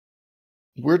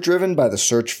We're driven by the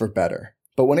search for better.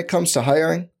 But when it comes to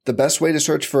hiring, the best way to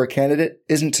search for a candidate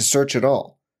isn't to search at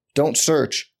all. Don't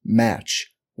search,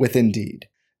 match with Indeed.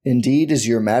 Indeed is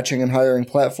your matching and hiring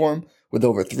platform with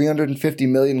over 350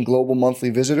 million global monthly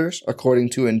visitors,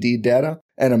 according to Indeed data,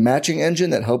 and a matching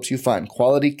engine that helps you find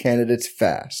quality candidates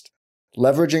fast.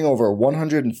 Leveraging over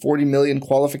 140 million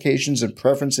qualifications and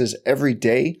preferences every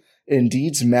day,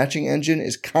 Indeed's matching engine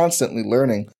is constantly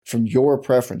learning from your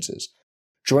preferences.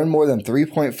 Join more than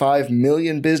 3.5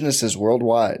 million businesses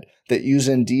worldwide that use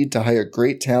Indeed to hire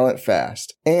great talent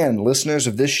fast. And listeners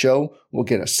of this show will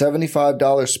get a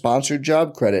 $75 sponsored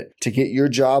job credit to get your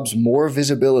jobs more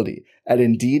visibility at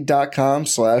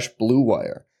Indeed.com/Blue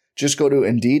Wire. Just go to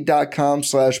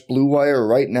Indeed.com/Blue Wire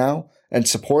right now and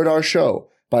support our show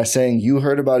by saying you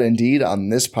heard about Indeed on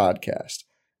this podcast.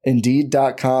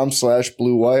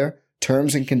 Indeed.com/Blue Wire.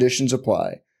 Terms and conditions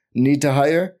apply. Need to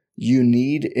hire? You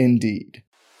need Indeed.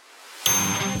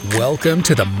 Welcome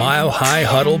to the Mile High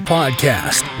Huddle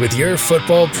podcast with your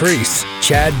football priests,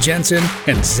 Chad Jensen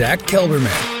and Zach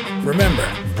Kelberman. Remember,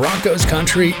 Broncos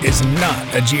country is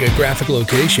not a geographic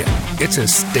location. It's a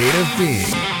state of being.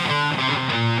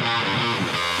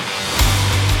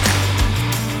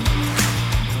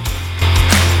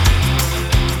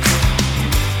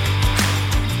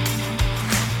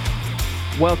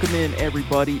 Welcome in,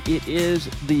 everybody. It is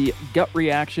the gut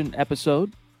reaction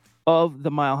episode of the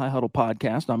Mile High Huddle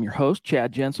podcast. I'm your host,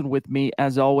 Chad Jensen. With me,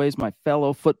 as always, my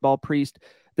fellow football priest,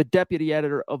 the deputy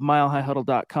editor of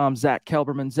milehighhuddle.com, Zach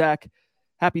Kelberman. Zach,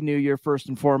 Happy New Year, first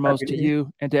and foremost, to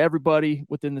you and to everybody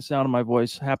within the sound of my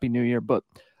voice. Happy New Year. But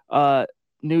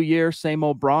New Year, same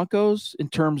old Broncos in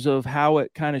terms of how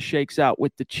it kind of shakes out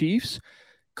with the Chiefs.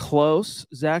 Close,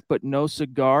 Zach, but no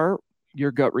cigar.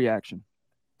 Your gut reaction.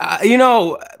 At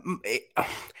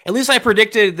least I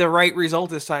predicted the right result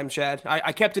this time, Chad.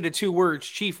 I kept it at 2 words,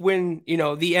 Chief win,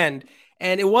 the end.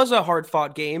 And it was a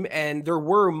hard-fought game, and there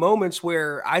were moments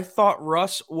where I thought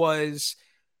Russ was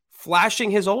flashing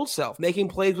his old self, making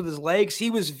plays with his legs. He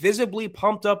was visibly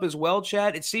pumped up as well,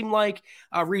 Chad. It seemed like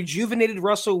a rejuvenated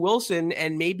Russell Wilson,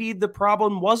 and maybe the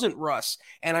problem wasn't Russ.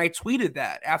 And I tweeted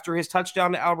that after his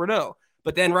touchdown to Alberto.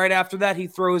 But then right after that, he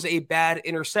throws a bad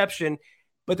interception.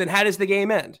 But then how does the game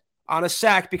end? On a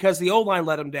sack because the O-line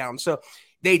let him down. So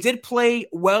they did play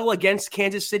well against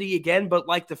Kansas City again, but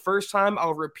like the first time,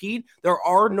 I'll repeat, there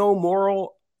are no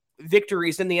moral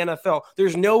victories in the NFL.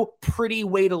 There's no pretty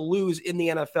way to lose in the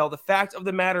NFL. The fact of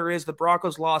the matter is the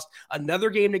Broncos lost another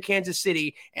game to Kansas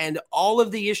City, and all of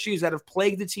the issues that have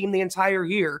plagued the team the entire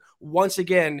year once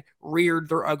again reared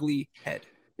their ugly head.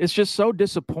 It's just so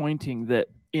disappointing that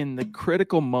in the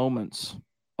critical moments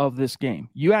of this game,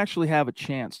 you actually have a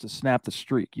chance to snap the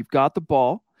streak. You've got the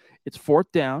ball. It's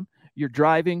 4th down. You're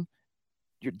driving.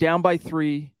 You're down by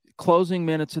 3. Closing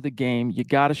minutes of the game. You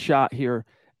got a shot here.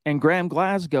 And Graham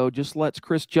Glasgow just lets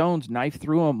Chris Jones knife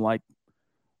through him like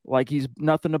he's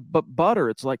nothing but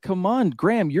butter. It's like, come on,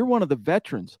 Graham, you're one of the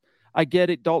veterans. I get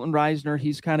it. Dalton Reisner,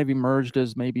 he's kind of emerged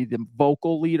as maybe the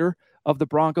vocal leader of the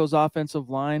Broncos offensive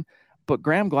line. But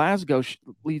Graham Glasgow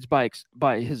leads by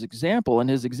his example, and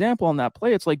his example on that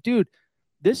play, it's like, dude,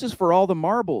 this is for all the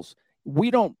marbles. We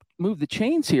don't move the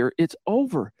chains here. It's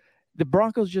over. The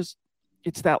Broncos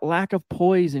it's that lack of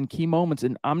poise in key moments.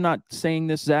 And I'm not saying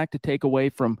this, Zach, to take away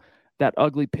from that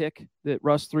ugly pick that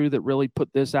Russ threw that really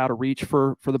put this out of reach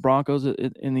for the Broncos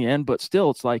in the end. But still,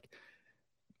 it's like,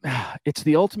 it's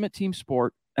the ultimate team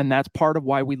sport, and that's part of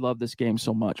why we love this game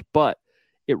so much. But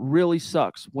it really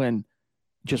sucks when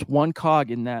just one cog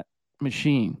in that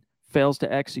machine fails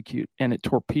to execute and it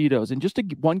torpedoes. And just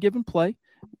one given play,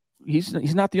 he's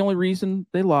not the only reason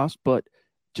they lost, but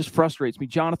just frustrates me.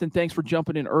 Jonathan, thanks for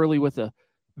jumping in early with a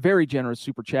very generous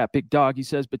super chat. Big Dog, he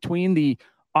says, between the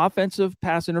offensive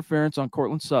pass interference on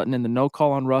Courtland Sutton and the no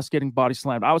call on Russ getting body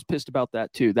slammed, I was pissed about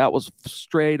that too. That was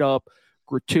straight up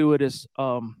gratuitous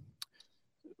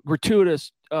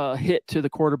hit to the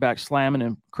quarterback, slamming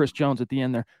him, Chris Jones at the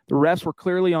end there. The refs were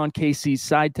clearly on KC's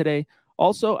side today.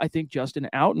 Also, I think Justin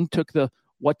Outen took the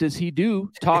what does he do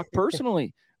talk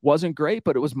personally. Wasn't great,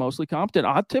 but it was mostly competent.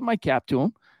 I'll tip my cap to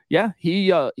him. Yeah,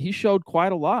 he showed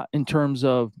quite a lot in terms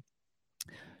of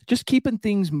just keeping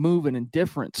things moving and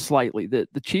different slightly. The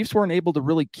Chiefs weren't able to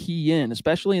really key in,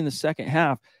 especially in the second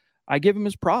half. I give him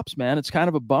his props, man. It's kind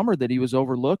of a bummer that he was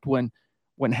overlooked when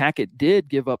Hackett did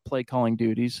give up play calling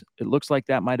duties. It looks like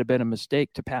that might have been a mistake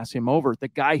to pass him over. The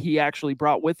guy he actually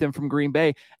brought with him from Green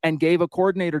Bay and gave a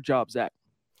coordinator job, Zach.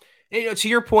 To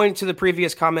your point to the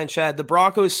previous comment, Chad, the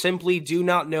Broncos simply do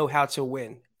not know how to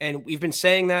win. And we've been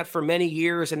saying that for many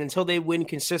years. And until they win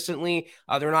consistently,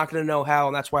 they're not going to know how.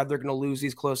 And that's why they're going to lose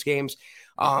these close games.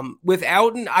 With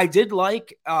Outen, I did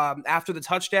like after the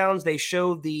touchdowns, they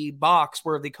showed the box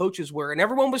where the coaches were, and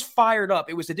everyone was fired up.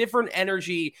 It was a different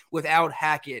energy without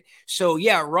Hackett. So,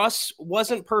 yeah, Russ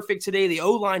wasn't perfect today. The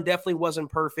O-line definitely wasn't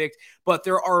perfect, but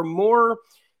there are more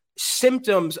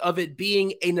symptoms of it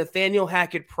being a Nathaniel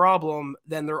Hackett problem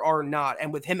than there are not.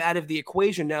 And with him out of the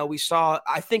equation now, we saw,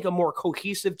 I think, a more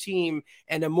cohesive team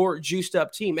and a more juiced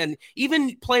up team. And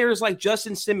even players like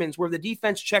Justin Simmons, where the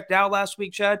defense checked out last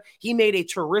week, Chad, he made a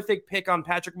terrific pick on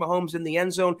Patrick Mahomes in the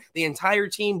end zone. The entire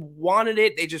team wanted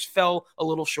it. They just fell a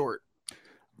little short.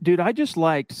 Dude, I just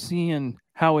liked seeing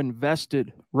how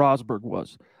invested Rosburg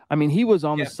was. I mean, he was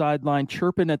on the sideline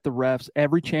chirping at the refs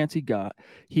every chance he got.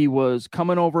 He was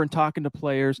coming over and talking to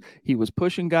players. He was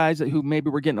pushing guys who maybe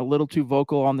were getting a little too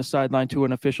vocal on the sideline to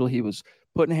an official. He was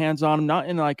putting hands on him, not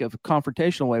in like a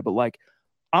confrontational way, but like,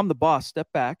 I'm the boss, step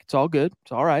back. It's all good.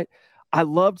 It's all right. I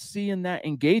loved seeing that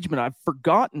engagement. I've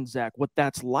forgotten, Zach, what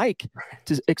that's like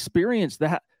to experience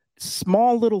that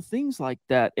small little things like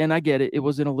that. And I get it. It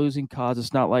was in a losing cause.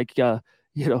 It's not like,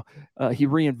 he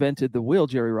reinvented the wheel,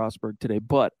 Jerry Rosburg, today,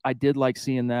 but I did like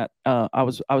seeing that. I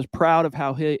was proud of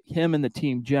how him and the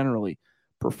team generally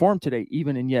performed today,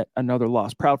 even in yet another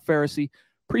loss. Proud Pharisee,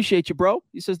 appreciate you, bro.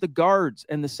 He says the guards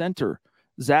and the center,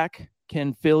 Zach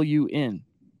can fill you in.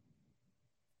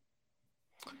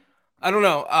 I don't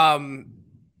know.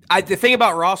 The thing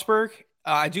about Rosburg,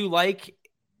 I do like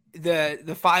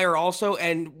the fire also,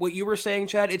 and what you were saying,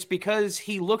 Chad, it's because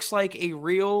he looks like a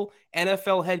real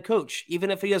NFL head coach, even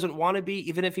if he doesn't want to be,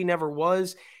 even if he never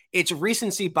was. It's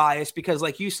recency bias because,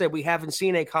 like you said, we haven't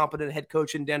seen a competent head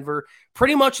coach in Denver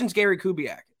pretty much since Gary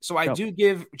Kubiak. So I do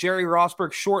give Jerry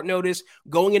Rosburg short notice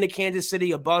going into Kansas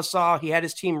City, a buzzsaw. He had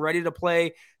his team ready to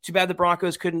play. Too bad the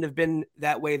Broncos couldn't have been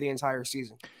that way the entire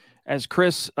season. As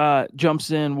Chris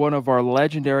jumps in, one of our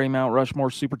legendary Mount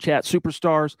Rushmore Super Chat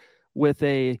superstars, with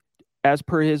as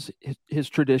per his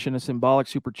tradition, a symbolic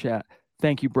super chat.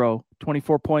 Thank you, bro.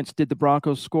 24 points did the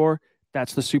Broncos score.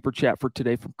 That's the super chat for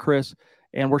today from Chris.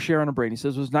 And we're sharing a brain. He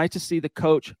says, it was nice to see the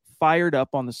coach fired up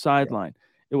on the sideline.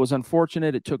 It was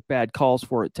unfortunate. It took bad calls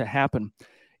for it to happen.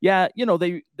 Yeah,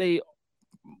 they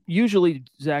usually,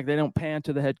 Zach, they don't pan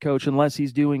to the head coach unless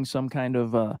he's doing some kind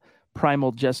of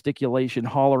primal gesticulation,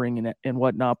 hollering and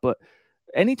whatnot. But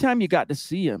anytime you got to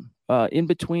see him in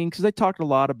between, because they talked a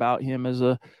lot about him as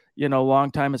a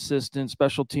longtime assistant,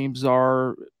 special teams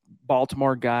are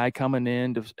Baltimore guy coming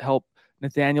in to help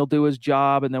Nathaniel do his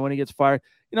job. And then when he gets fired,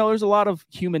 there's a lot of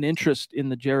human interest in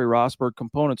the Jerry Rosburg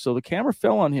component. So the camera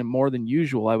fell on him more than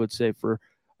usual, I would say, for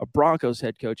a Broncos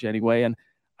head coach anyway. And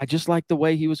I just like the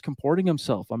way he was comporting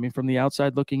himself. I mean, from the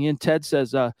outside looking in. Ted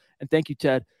says, and thank you,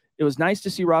 Ted, it was nice to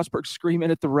see Rosburg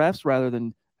screaming at the refs rather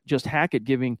than just Hackett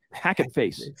giving Hackett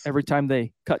face every time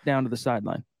they cut down to the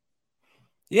sideline.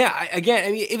 Yeah,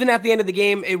 again, even at the end of the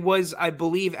game, it was, I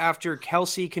believe, after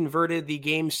Kelsey converted the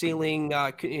game-sealing,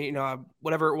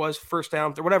 whatever it was, first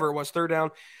down, or whatever it was, third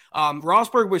down.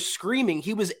 Rosburg was screaming.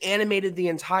 He was animated the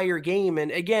entire game.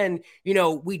 And again,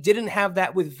 we didn't have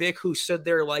that with Vic, who stood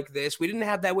there like this. We didn't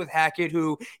have that with Hackett,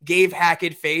 who gave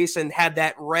Hackett face and had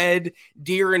that red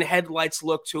deer in headlights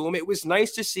look to him. It was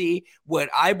nice to see what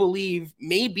I believe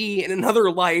maybe in another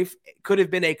life could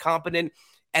have been a competent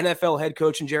NFL head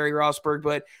coach in Jerry Rosburg,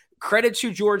 but credit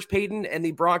to George Paton and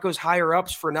the Broncos higher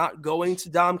ups for not going to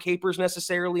Dom Capers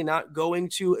necessarily, not going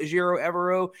to Ejiro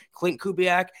Evero, Clint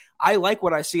Kubiak. I like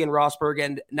what I see in Rosburg,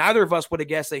 and neither of us would have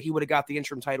guessed that he would have got the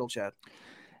interim title, Chad.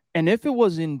 And if it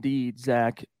was indeed,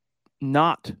 Zach,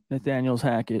 not Nathaniel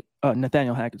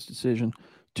Hackett's decision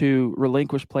to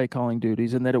relinquish play calling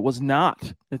duties, and that it was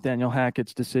not Nathaniel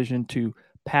Hackett's decision to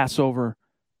pass over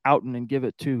Outen and give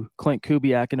it to Clint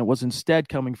Kubiak, and it was instead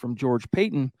coming from George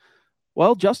Paton,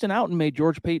 well, Justin Outen made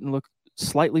George Paton look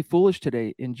slightly foolish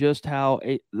today in just how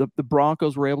the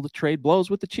Broncos were able to trade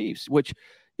blows with the Chiefs, which,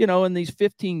 in these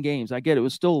 15 games, I get it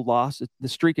was still a loss. The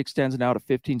streak extends now to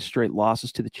 15 straight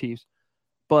losses to the Chiefs.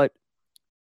 But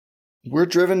we're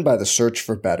driven by the search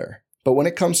for better. But when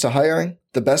it comes to hiring,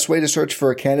 the best way to search for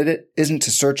a candidate isn't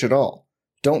to search at all.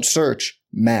 Don't search,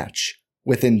 match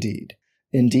with Indeed.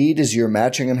 Indeed is your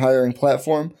matching and hiring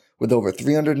platform with over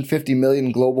 350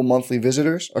 million global monthly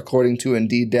visitors, according to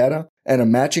Indeed data, and a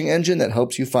matching engine that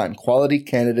helps you find quality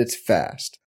candidates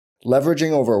fast.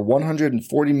 Leveraging over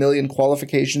 140 million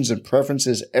qualifications and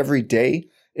preferences every day,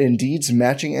 Indeed's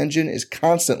matching engine is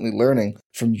constantly learning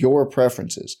from your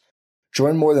preferences.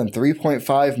 Join more than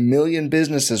 3.5 million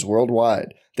businesses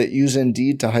worldwide that use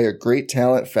Indeed to hire great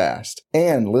talent fast.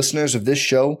 And listeners of this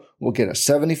show will get a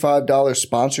 $75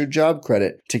 sponsored job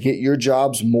credit to get your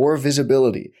jobs more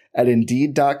visibility at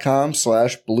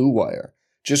Indeed.com/Blue Wire.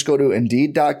 Just go to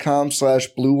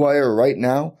Indeed.com/Blue Wire right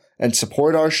now and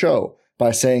support our show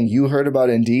by saying you heard about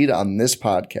Indeed on this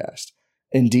podcast.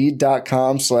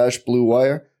 Indeed.com/Blue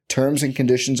Wire. Terms and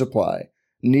conditions apply.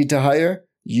 Need to hire?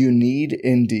 You need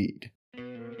Indeed.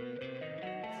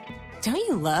 Don't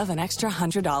you love an extra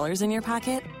 $100 in your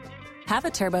pocket? Have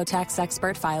a TurboTax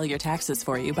expert file your taxes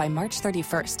for you by March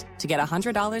 31st to get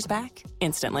 $100 back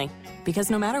instantly.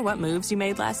 Because no matter what moves you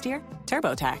made last year,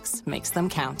 TurboTax makes them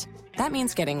count. That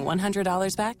means getting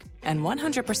 $100 back and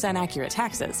 100% accurate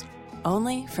taxes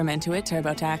only from Intuit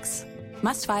TurboTax.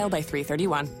 Must file by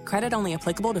 3/31. Credit only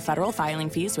applicable to federal filing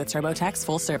fees with TurboTax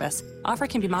full service. Offer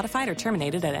can be modified or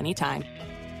terminated at any time.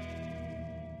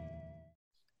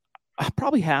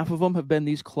 Probably half of them have been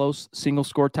these close single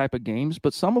score type of games,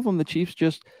 but some of them the Chiefs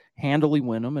just handily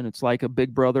win them. And it's like a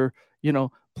big brother,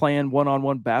 playing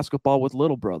one-on-one basketball with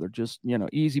little brother, just,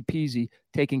 easy peasy,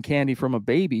 taking candy from a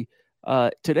baby.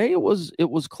 Today it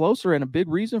was closer. And a big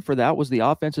reason for that was the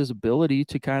offense's ability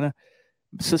to kind of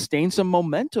sustain some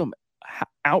momentum.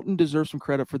 Outen deserves some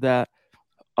credit for that.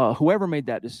 Whoever made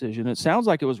that decision, it sounds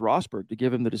like it was Rosberg to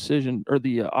give him the decision or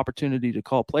the opportunity to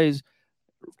call plays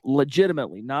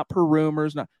legitimately, not per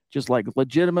rumors, not just like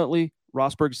legitimately.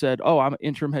 Rosberg said, I'm an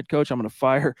interim head coach. I'm going to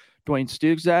fire Dwayne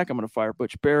Stugzak. I'm going to fire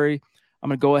Butch Berry. I'm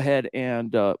going to go ahead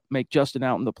and make Justin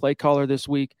Outen the play caller this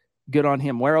week. Good on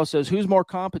him. Wero says, who's more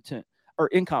competent or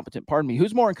incompetent? Pardon me.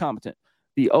 Who's more incompetent?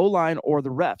 The O-line or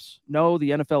the refs? No, the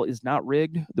NFL is not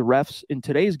rigged. The refs in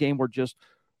today's game were just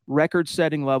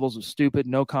record-setting levels of stupid,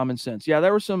 no common sense. Yeah,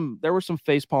 there were some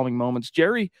face-palming moments.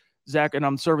 Jerry, Zach, and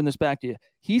I'm serving this back to you.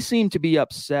 He seemed to be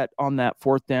upset on that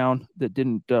fourth down that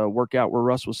didn't work out where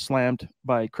Russ was slammed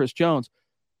by Chris Jones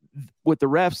with the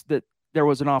refs that there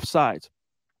was an offsides.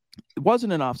 It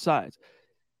wasn't an offsides.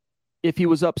 If he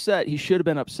was upset, he should have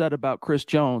been upset about Chris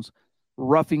Jones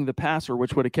roughing the passer,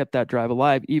 which would have kept that drive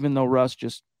alive, even though Russ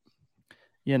just,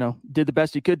 did the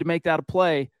best he could to make that a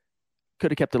play,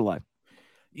 could have kept it alive.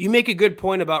 You make a good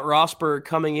point about Rosberg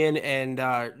coming in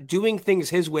and doing things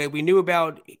his way. We knew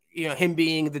about him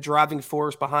being the driving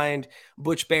force behind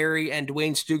Butch Berry and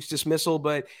Dwayne Stooks' dismissal,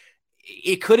 but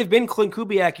it could have been Clint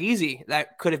Kubiak easy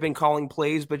that could have been calling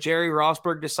plays, but Jerry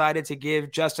Rosberg decided to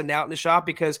give Justin Outen a shot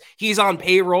because he's on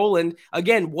payroll. And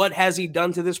again, what has he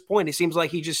done to this point? It seems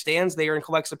like he just stands there and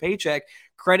collects a paycheck.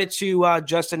 Credit to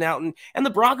Justin Outen. And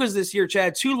the Broncos this year,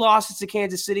 Chad, 2 losses to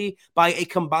Kansas City by a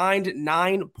combined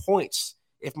 9 points.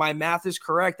 If my math is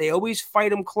correct, they always fight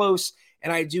them close,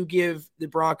 and I do give the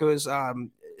Broncos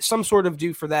some sort of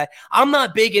due for that. I'm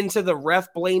not big into the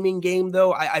ref blaming game,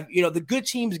 though. The good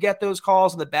teams get those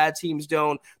calls and the bad teams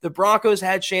don't. The Broncos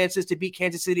had chances to beat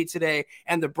Kansas City today,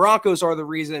 and the Broncos are the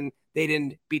reason they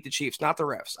didn't beat the Chiefs, not the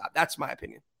refs. That's my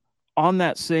opinion. On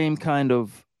that same kind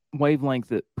of wavelength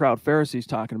that Proud Pharisee's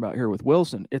talking about here with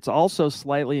Wilson, it's also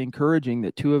slightly encouraging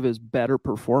that 2 of his better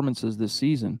performances this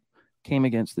season came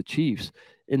against the Chiefs.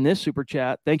 In this super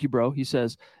chat, thank you, bro. He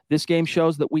says, this game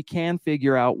shows that we can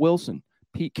figure out Wilson.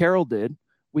 Pete Carroll did.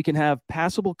 We can have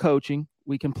passable coaching.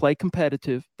 We can play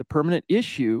competitive. The permanent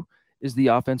issue is the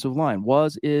offensive line.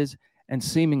 Was, is, and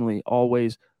seemingly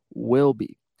always will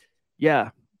be.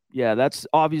 Yeah, that's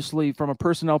obviously from a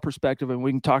personnel perspective, and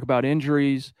we can talk about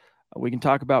injuries. We can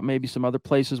talk about maybe some other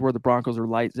places where the Broncos are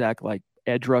light, Zach, like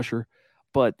edge rusher.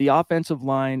 But the offensive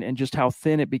line and just how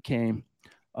thin it became,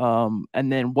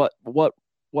 and then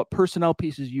what personnel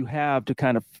pieces you have to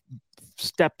kind of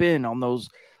step in on those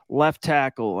left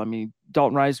tackle. I mean,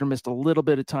 Dalton Reisner missed a little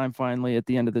bit of time finally at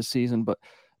the end of the season, but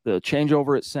the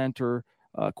changeover at center,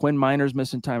 Quinn Minor's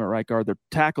missing time at right guard, their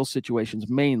tackle situations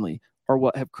mainly are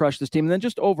what have crushed this team. And then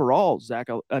just overall, Zach,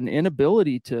 an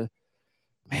inability to,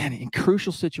 in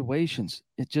crucial situations,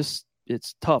 it's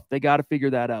tough. They got to figure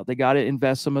that out. They got to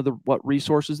invest some of what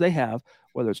resources they have,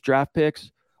 whether it's draft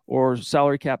picks or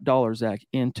salary cap dollars, Zach,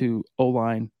 into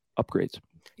O-line upgrades.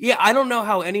 Yeah, I don't know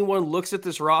how anyone looks at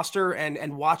this roster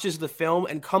and watches the film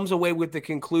and comes away with the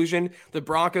conclusion the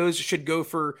Broncos should go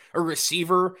for a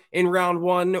receiver in round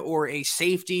 1 or a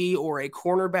safety or a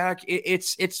cornerback.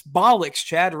 It's bollocks,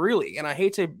 Chad, really. And I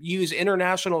hate to use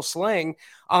international slang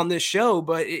on this show,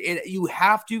 but you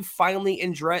have to finally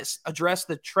address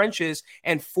the trenches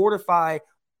and fortify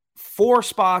 4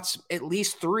 spots, at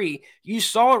least 3. You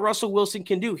saw what Russell Wilson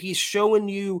can do. He's showing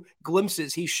you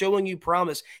glimpses. He's showing you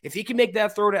promise. If he can make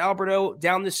that throw to Alberto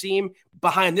down the seam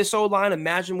behind this O-line,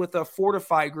 imagine with a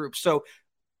fortified group. So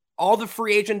all the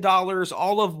free agent dollars,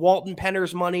 all of Walton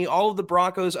Penner's money, all of the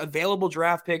Broncos' available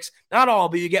draft picks, not all,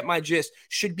 but you get my gist,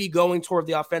 should be going toward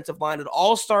the offensive line. It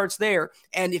all starts there.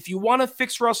 And if you want to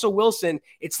fix Russell Wilson,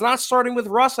 it's not starting with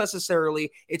Russ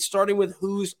necessarily. It's starting with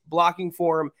who's blocking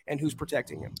for him and who's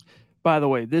protecting him. By the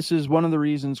way, this is one of the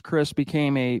reasons Chris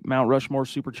became a Mount Rushmore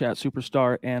Super Chat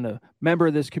superstar and a member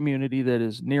of this community that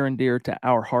is near and dear to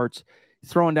our hearts.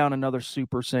 Throwing down another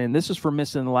super saying, this is for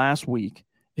missing last week.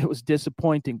 It was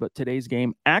disappointing, but today's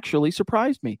game actually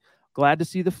surprised me. Glad to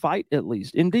see the fight at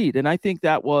least. Indeed. And I think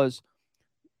that was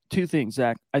two things,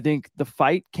 Zach. I think the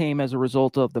fight came as a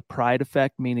result of the pride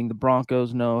effect, meaning the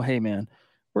Broncos know, hey, man,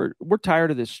 we're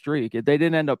tired of this streak. They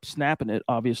didn't end up snapping it,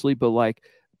 obviously, but like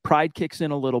pride kicks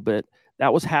in a little bit.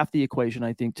 That was half the equation,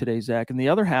 I think, today, Zach. And the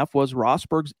other half was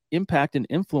Rosberg's impact and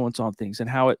influence on things and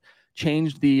how it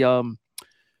changed the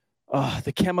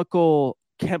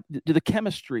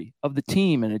chemistry of the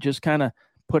team. And it just kind of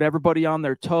put everybody on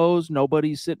their toes.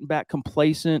 Nobody's sitting back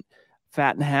complacent,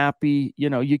 fat and happy. You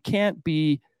know, you can't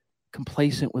be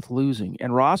complacent with losing.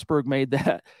 And Rosberg made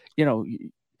that, you know,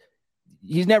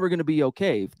 he's never going to be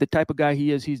okay. The type of guy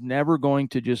he is, he's never going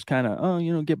to just kind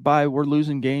of, get by. We're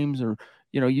losing games, or,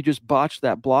 you just botched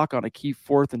that block on a key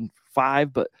 4th and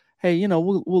 5, but hey,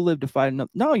 we'll live to fight another.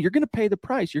 No, you're going to pay the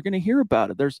price. You're going to hear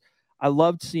about it. I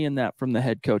loved seeing that from the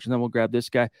head coach. And then we'll grab this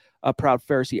guy, a proud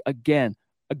Pharisee. Again,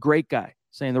 a great guy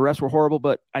saying the refs were horrible,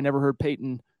 but I never heard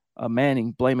Peyton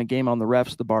Manning blame a game on the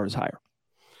refs. The bar is higher.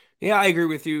 Yeah, I agree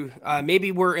with you.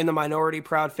 Maybe we're in the minority,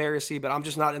 proud Pharisee, but I'm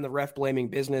just not in the ref blaming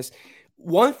business.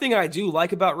 One thing I do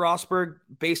like about Rosberg,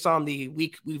 based on the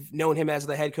week we've known him as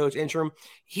the head coach interim,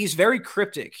 he's very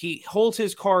cryptic. He holds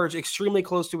his cards extremely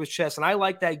close to his chest, and I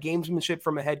like that gamesmanship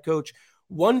from a head coach.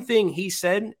 One thing he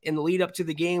said in the lead up to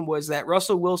the game was that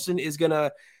Russell Wilson is going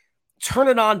to turn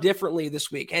it on differently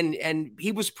this week. And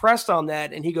he was pressed on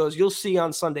that, and he goes, you'll see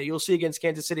on Sunday. You'll see against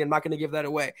Kansas City. I'm not going to give that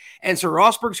away. And to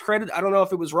Rosberg's credit, I don't know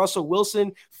if it was Russell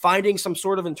Wilson finding some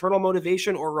sort of internal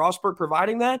motivation or Rosberg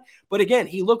providing that. But again,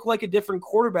 he looked like a different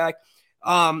quarterback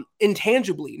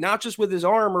intangibly, not just with his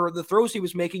arm or the throws he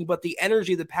was making, but the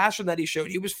energy, the passion that he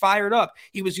showed. He was fired up.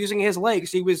 He was using his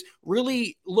legs. He was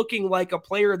really looking like a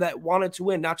player that wanted to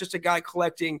win, not just a guy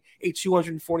collecting a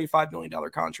 $245 million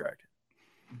contract.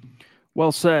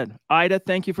 Well said. Ida,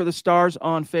 thank you for the stars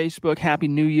on Facebook. Happy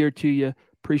New Year to you.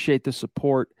 Appreciate the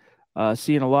support.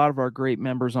 Seeing a lot of our great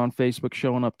members on Facebook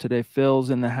showing up today. Phil's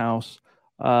in the house.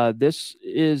 This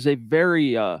is a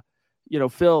very,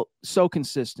 Phil, so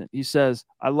consistent. He says,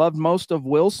 I loved most of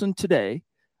Wilson today.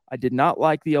 I did not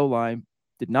like the O-line.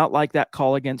 Did not like that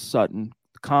call against Sutton.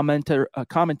 The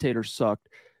commentator sucked.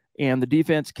 And the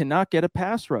defense cannot get a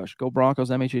pass rush. Go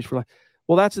Broncos, MHH for life.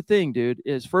 Well, that's the thing, dude,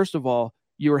 is first of all,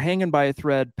 you were hanging by a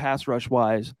thread pass rush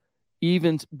wise,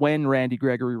 even when Randy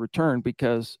Gregory returned,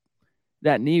 because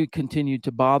that knee continued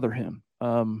to bother him.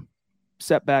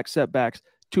 Setbacks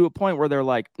to a point where they're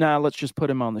like, nah, let's just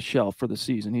put him on the shelf for the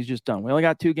season. He's just done. We only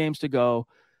got 2 games to go.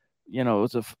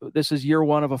 This is year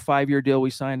 1 of a 5-year deal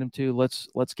we signed him to.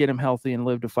 Let's get him healthy and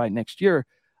live to fight next year.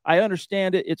 I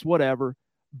understand it. It's whatever.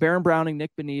 Baron Browning,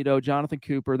 Nick Bonito, Jonathan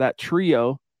Cooper, that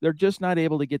trio, they're just not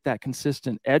able to get that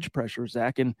consistent edge pressure,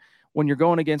 Zach. And when you're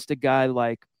going against a guy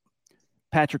like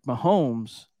Patrick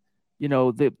Mahomes,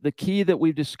 the key that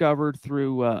we've discovered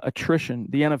through attrition,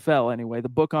 the NFL anyway, the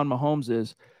book on Mahomes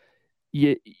is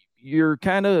you're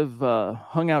kind of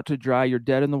hung out to dry. You're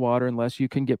dead in the water unless you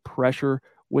can get pressure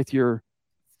with your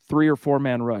 3 or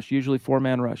 4-man rush, usually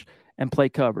 4-man rush, and play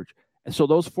coverage. And so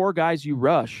those 4 guys you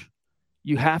rush,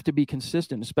 you have to be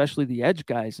consistent, especially the edge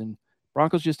guys. And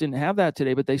Broncos just didn't have that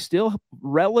today, but they still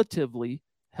relatively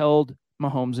held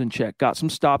Mahomes in check, got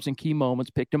some stops in key moments,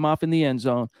 picked him off in the end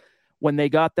zone. When they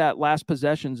got that last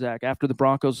possession, Zach, after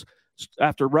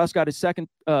Russ got his second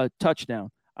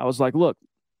touchdown, I was like, look,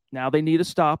 now they need a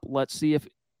stop. Let's see if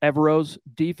Evero's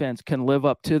defense can live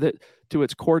up to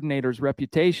its coordinator's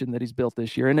reputation that he's built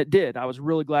this year. And it did. I was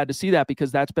really glad to see that,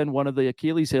 because that's been one of the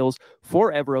Achilles heels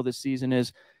for Evero this season,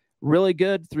 is really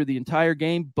good through the entire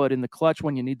game, but in the clutch,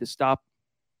 when you need to stop,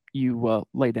 you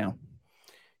lay down.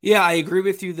 Yeah, I agree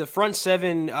with you. The front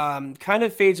 7 kind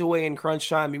of fades away in crunch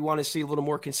time. You want to see a little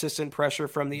more consistent pressure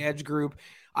from the edge group.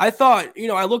 I thought,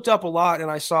 I looked up a lot and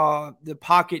I saw the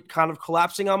pocket kind of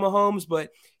collapsing on Mahomes, but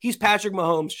he's Patrick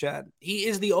Mahomes, Chad. He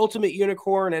is the ultimate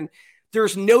unicorn, and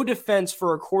there's no defense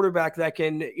for a quarterback that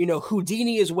can,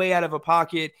 Houdini his way out of a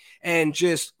pocket and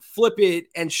just flip it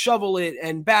and shovel it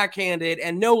and backhand it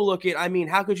and no look it. I mean,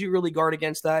 how could you really guard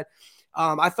against that?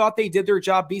 I thought they did their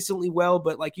job decently well,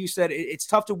 but like you said, it's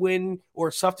tough to win or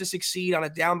it's tough to succeed on a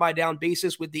down-by-down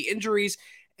basis with the injuries.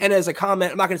 And as a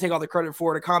comment, I'm not going to take all the credit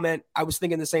for it. A comment, I was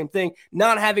thinking the same thing.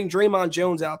 Not having Draymond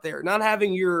Jones out there, not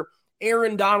having your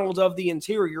Aaron Donald of the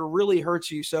interior really hurts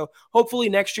you. So hopefully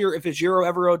next year, if Ejiro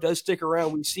Evero does stick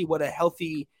around, we see what a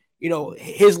healthy,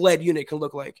 his led unit can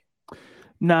look like.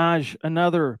 Naj,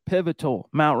 another pivotal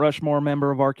Mount Rushmore member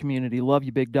of our community. Love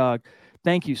you, big dog.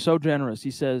 Thank you. So generous.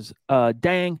 He says,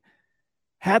 dang,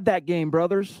 had that game,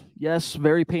 brothers. Yes,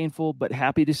 very painful, but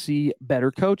happy to see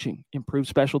better coaching, improved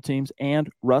special teams, and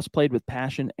Russ played with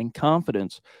passion and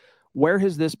confidence. Where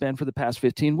has this been for the past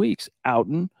 15 weeks?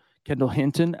 Outen, Kendall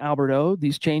Hinton, Alberto,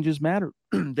 these changes matter.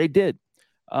 They did.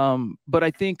 But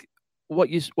I think what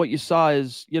you saw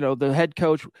is, the head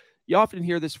coach. You often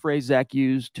hear this phrase Zach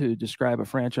used to describe a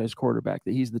franchise quarterback,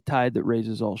 that he's the tide that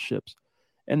raises all ships.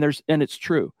 And it's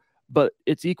true, but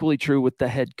it's equally true with the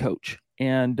head coach.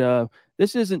 And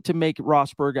this isn't to make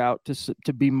Rosberg out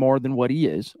to be more than what he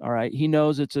is. All right. He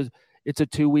knows it's a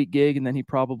 2-week gig, and then he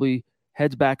probably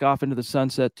heads back off into the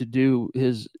sunset to do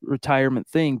his retirement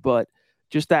thing. But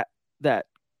just that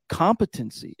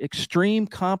competency, extreme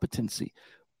competency,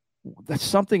 that's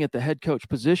something at the head coach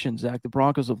position, Zach, the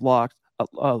Broncos have lacked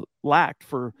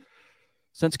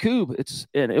since Coob.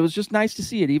 It was just nice to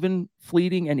see it, even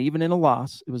fleeting and even in a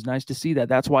loss. It was nice to see that.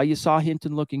 That's why you saw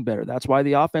Hinton looking better. That's why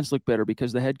the offense looked better,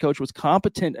 because the head coach was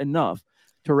competent enough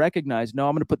to recognize, no,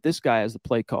 I'm going to put this guy as the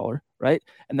play caller, right?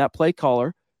 And that play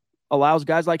caller allows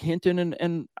guys like Hinton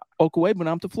and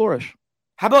Okwuegbunam to flourish.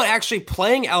 How about actually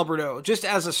playing Alberto just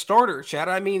as a starter, Chad?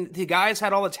 I mean, the guys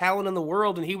had all the talent in the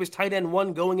world, and he was tight end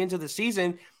 1 going into the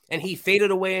season, and he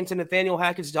faded away into Nathaniel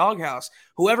Hackett's doghouse.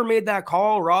 Whoever made that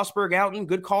call, Rosberg, Outen,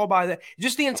 good call by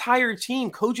just the entire team,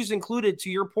 coaches included, to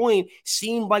your point,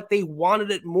 seemed like they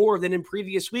wanted it more than in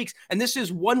previous weeks. And this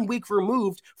is 1 week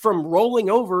removed from rolling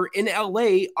over in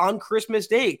LA on Christmas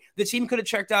Day. The team could have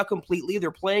checked out completely.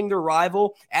 They're playing their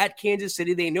rival at Kansas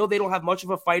City. They know they don't have much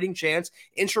of a fighting chance.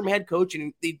 Interim head coach,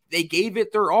 and they gave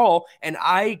it their all. And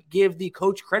I give the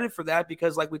coach credit for that,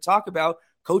 because like we talk about,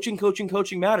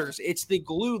 coaching matters. It's the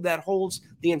glue that holds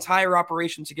the entire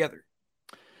operation together.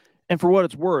 And for what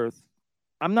it's worth,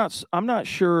 I'm not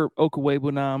sure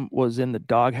Okwuegbunam was in the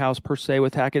doghouse per se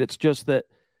with Hackett. It's just that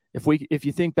if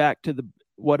you think back to the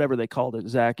whatever they called it,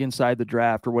 Zach, inside the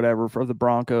draft or whatever for the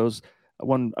Broncos,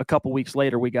 when a couple weeks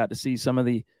later we got to see some of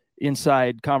the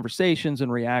inside conversations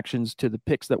and reactions to the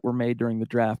picks that were made during the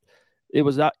draft. It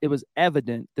was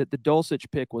evident that the Dulcich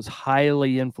pick was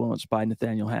highly influenced by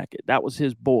Nathaniel Hackett. That was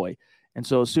his boy. And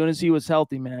so as soon as he was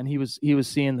healthy, man, he was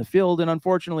seeing the field, and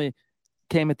unfortunately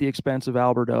came at the expense of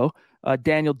Alberto.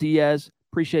 Daniel Diaz,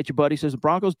 appreciate you, buddy, says the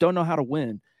Broncos don't know how to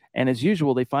win. And as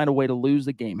usual, they find a way to lose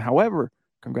the game. However,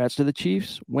 congrats to the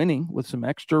Chiefs winning with some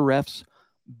extra refs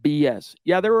BS.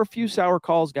 Yeah, there were a few sour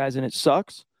calls, guys, and it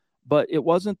sucks, but it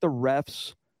wasn't the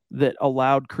refs that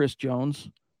allowed Chris Jones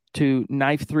to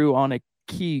knife through on a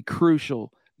key,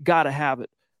 crucial, gotta have it,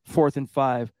 4th and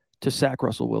 5 to sack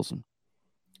Russell Wilson.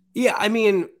 Yeah, I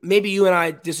mean, maybe you and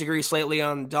I disagree slightly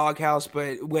on doghouse,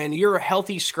 but when you're a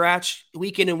healthy scratch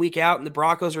week in and week out and the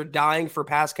Broncos are dying for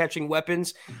pass-catching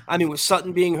weapons, I mean, with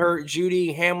Sutton being hurt,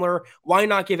 Judy, Hamler, why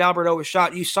not give Alberto a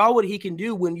shot? You saw what he can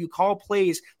do when you call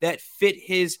plays that fit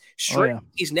his strength. Oh,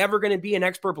 yeah. He's never going to be an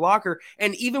expert blocker.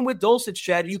 And even with Dulcich,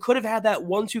 Chad, you could have had that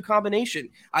 1-2 combination.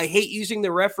 I hate using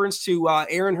the reference to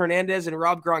Aaron Hernandez and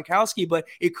Rob Gronkowski, but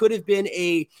it could have been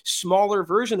a smaller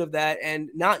version of that, and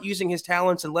not using his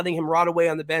talents and letting him rot away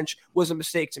on the bench was a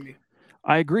mistake to me.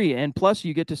 I agree. And plus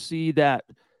you get to see that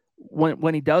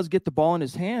when he does get the ball in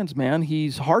his hands, man,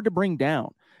 he's hard to bring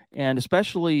down. And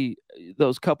especially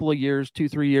those couple of years,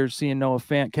 2-3 years, seeing Noah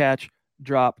Fant catch,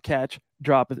 drop,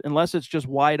 unless it's just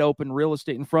wide open real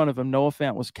estate in front of him. Noah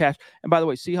Fant was catch. And by the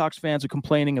way, Seahawks fans are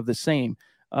complaining of the same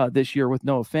this year with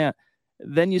Noah Fant.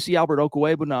 Then you see Albert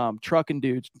Okwuegbunam trucking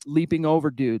dudes, leaping over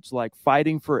dudes, like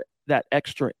fighting for that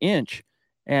extra inch.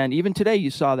 And even today, you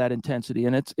saw that intensity,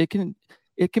 and it can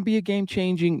be a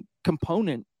game-changing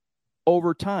component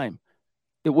over time.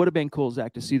 It would have been cool,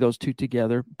 Zach, to see those two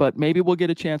together, but maybe we'll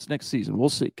get a chance next season. We'll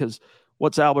see, because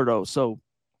what's Alberto? So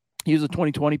he was a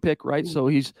 2020 pick, right? So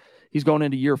he's going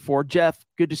into year 4. Jeff,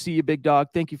 good to see you, big dog.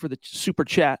 Thank you for the super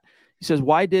chat. He says,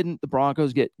 why didn't the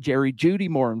Broncos get Jerry Jeudy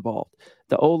more involved?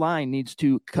 The O-line needs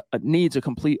a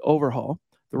complete overhaul.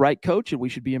 The right coach, and we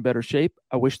should be in better shape.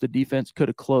 I wish the defense could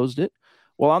have closed it.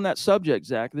 Well, on that subject,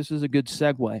 Zach, this is a good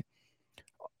segue.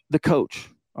 The coach,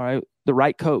 all right, the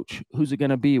right coach. Who's it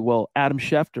going to be? Well, Adam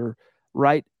Schefter,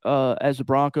 right as the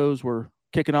Broncos were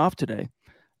kicking off today,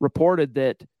 reported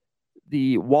that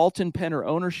the Walton Penner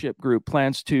ownership group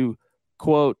plans to,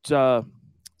 quote,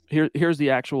 here's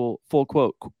the actual full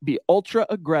quote, be ultra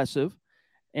aggressive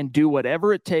and do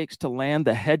whatever it takes to land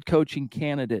the head coaching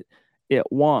candidate it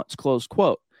wants, close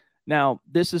quote. Now,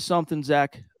 this is something,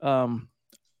 Zach, am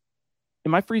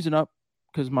I freezing up?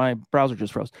 Because my browser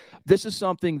just froze. This is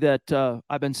something that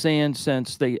I've been saying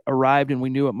since they arrived, and we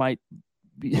knew it might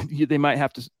be, they might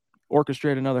have to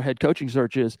orchestrate another head coaching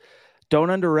search is don't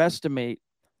underestimate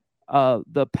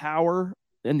the power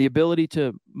and the ability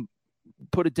to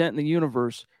put a dent in the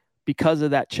universe because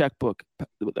of that checkbook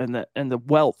and the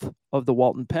wealth of the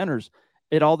Walton Penners.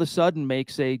 It all of a sudden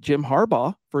makes a Jim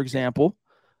Harbaugh, for example,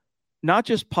 not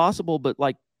just possible, but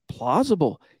like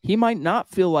plausible. He might not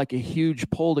feel like a huge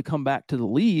pull to come back to the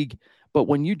league, but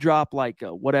when you drop like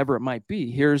whatever it might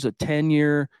be, here's a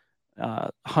 10-year,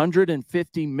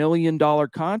 $150 million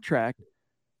contract,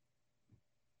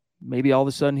 maybe all of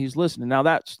a sudden he's listening. Now,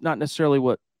 that's not necessarily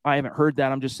what I haven't heard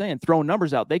that. I'm just saying, throwing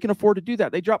numbers out. They can afford to do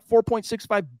that. They dropped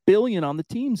 $4.65 billion on the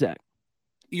team, Zach.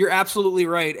 You're absolutely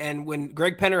right. And when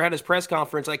Greg Penner had his press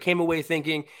conference, I came away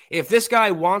thinking, if this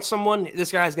guy wants someone,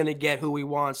 this guy's going to get who he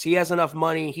wants. He has enough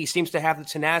money. He seems to have the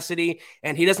tenacity,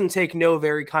 and he doesn't take no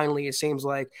very kindly, it seems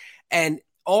like. And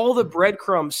all the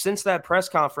breadcrumbs since that press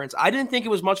conference, I didn't think it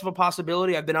was much of a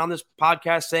possibility. I've been on this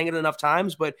podcast saying it enough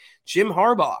times, but Jim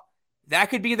Harbaugh, that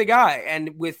could be the guy.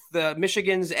 And with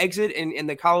Michigan's exit in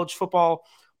the college football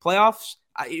playoffs,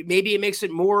 maybe it makes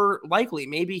it more likely.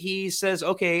 Maybe he says,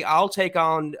 okay, I'll take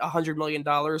on $100 million.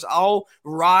 I'll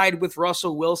ride with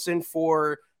Russell Wilson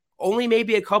for only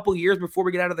maybe a couple years before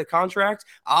we get out of the contract.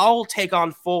 I'll take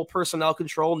on full personnel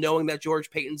control, knowing that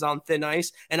George Payton's on thin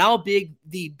ice, and I'll be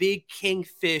the big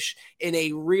kingfish in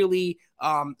a really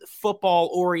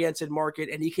football-oriented market,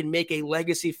 and he can make a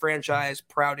legacy franchise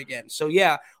proud again. So,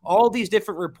 yeah, all these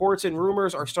different reports and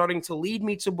rumors are starting to lead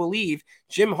me to believe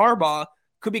Jim Harbaugh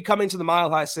could be coming to the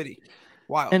Mile High City.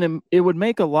 Wow. And it would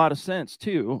make a lot of sense,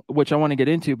 too, which I want to get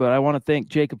into, but I want to thank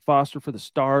Jacob Foster for the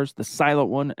stars, the silent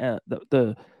one,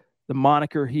 the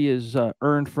moniker he has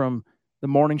earned from the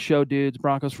morning show dudes,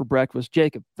 Broncos for Breakfast.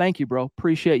 Jacob, thank you, bro.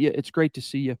 Appreciate you. It's great to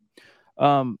see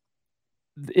you.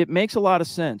 It makes a lot of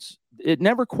sense. It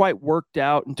never quite worked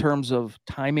out in terms of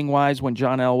timing-wise when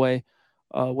John Elway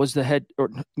was the head, or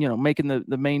making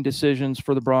the main decisions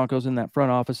for the Broncos in that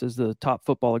front office as the top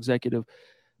football executive.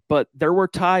 But there were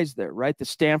ties there, right? The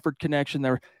Stanford connection.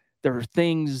 There are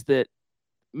things that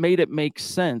made it make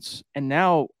sense. And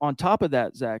now on top of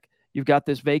that, Zach, you've got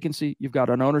this vacancy. You've got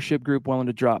an ownership group willing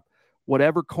to drop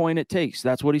whatever coin it takes.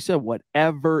 That's what he said,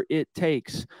 whatever it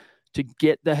takes to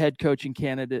get the head coaching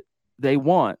candidate they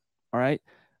want. All right.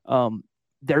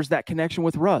 There's that connection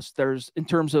with Russ. There's, in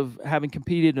terms of having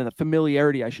competed in the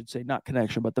familiarity, I should say, not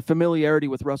connection, but the familiarity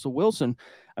with Russell Wilson.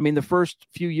 I mean, the first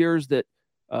few years that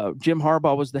Jim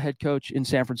Harbaugh was the head coach in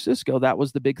San Francisco, that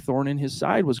was the big thorn in his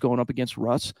side, was going up against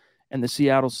Russ and the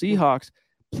Seattle Seahawks.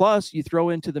 Plus, you throw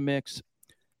into the mix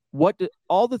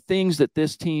all the things that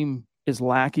this team is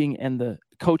lacking and the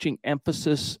coaching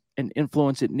emphasis and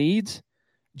influence it needs,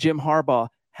 Jim Harbaugh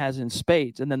has in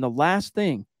spades. And then the last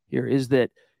thing here is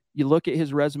that you look at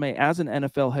his resume as an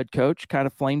NFL head coach, kind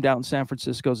of flamed out in San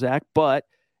Francisco, Zach, but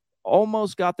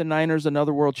almost got the Niners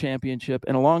another world championship,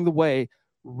 and along the way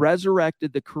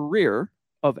resurrected the career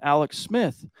of Alex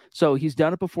Smith. So he's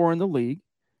done it before in the league.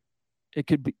 It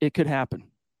could happen.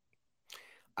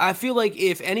 I feel like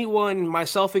if anyone,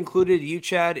 myself included, you,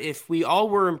 Chad, if we all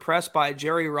were impressed by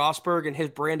Jerry Rosburg and his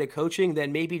brand of coaching,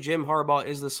 then maybe Jim Harbaugh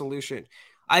is the solution.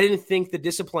 I didn't think the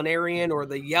disciplinarian or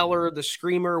the yeller, the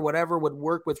screamer, whatever would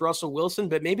work with Russell Wilson,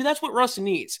 but maybe that's what Russ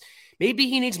needs. Maybe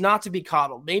he needs not to be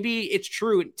coddled. Maybe it's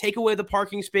true. Take away the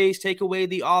parking space, take away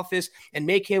the office, and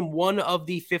make him one of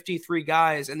the 53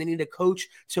 guys, and they need a coach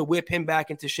to whip him back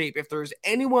into shape. If there's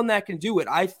anyone that can do it,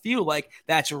 I feel like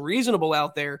that's reasonable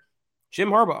out there. Jim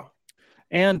Harbaugh.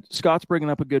 And Scott's bringing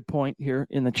up a good point here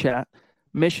in the chat.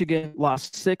 Michigan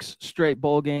lost 6 straight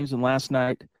bowl games, and last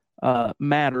night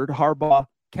mattered. Harbaugh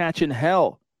catching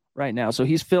hell right now. So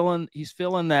he's feeling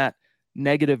that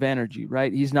negative energy,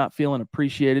 right? He's not feeling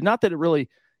appreciated. Not that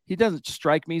he doesn't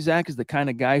strike me, Zach, as the kind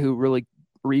of guy who really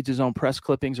reads his own press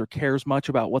clippings or cares much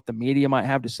about what the media might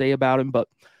have to say about him. But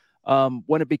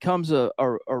when it becomes a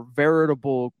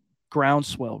veritable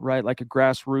groundswell, right, like a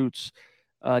grassroots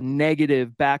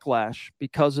negative backlash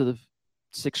because of the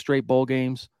 6 straight bowl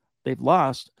games they've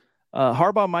lost,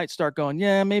 Harbaugh might start going,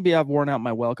 yeah, maybe I've worn out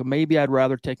my welcome. Maybe I'd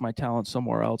rather take my talent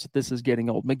somewhere else. This is getting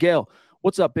old. Miguel,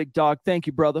 what's up, big dog? Thank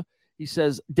you, brother. He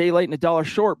says, day late and $1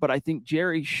 short, but I think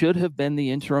Jerry should have been the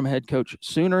interim head coach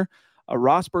sooner.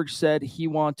 Rosburg said he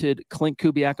wanted Clint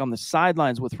Kubiak on the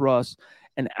sidelines with Russ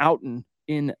and Outen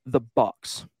in the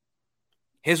box.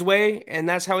 His way, and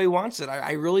that's how he wants it.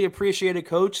 I really appreciate a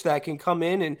coach that can come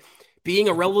in, and being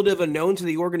a relative unknown to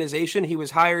the organization, he was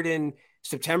hired in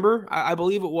September, I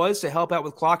believe it was, to help out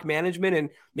with clock management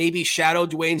and maybe shadow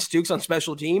Dwayne Stukes on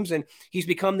special teams. And he's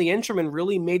become the interim and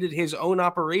really made it his own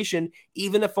operation,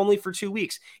 even if only for 2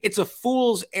 weeks. It's a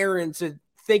fool's errand to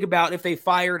think about if they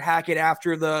fired Hackett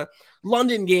after the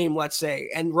London game, let's say,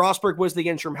 and Rosberg was the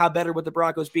interim, how better would the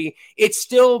Broncos be? It's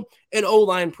still an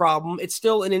O-line problem. It's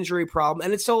still an injury problem.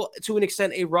 And it's still, to an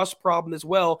extent, a Russ problem as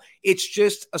well. It's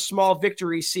just a small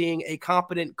victory seeing a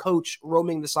competent coach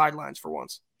roaming the sidelines for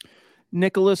once.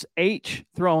 Nicholas H.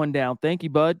 throwing down. Thank you,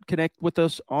 bud. Connect with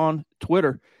us on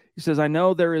Twitter. He says, I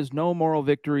know there is no moral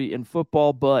victory in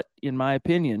football, but in my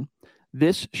opinion,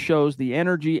 this shows the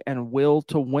energy and will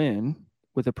to win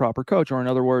with a proper coach. Or in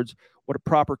other words, what a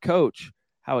proper coach,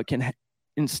 how it can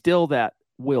instill that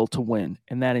will to win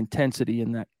and that intensity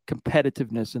and that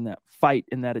competitiveness and that fight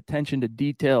and that attention to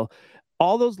detail.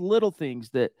 All those little things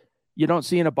that you don't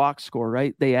see in a box score,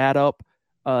 right? They add up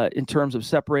in terms of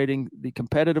separating the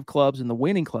competitive clubs and the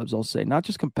winning clubs, I'll say. Not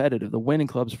just competitive, the winning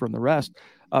clubs from the rest.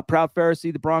 Proud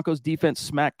Pharisee, the Broncos defense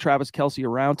smacked Travis Kelce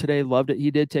around today. Loved it.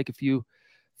 He did take a few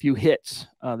hits,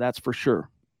 that's for sure.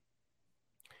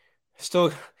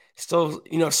 Still,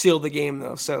 sealed the game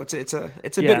though. So it's a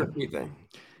bittersweet thing.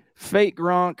 Fake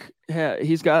Gronk,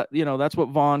 he's got, that's what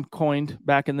Vaughn coined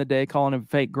back in the day, calling him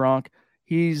fake Gronk.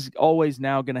 He's always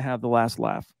now going to have the last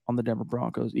laugh on the Denver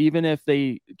Broncos. Even if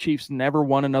the Chiefs never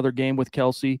won another game with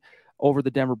Kelce over the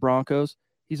Denver Broncos,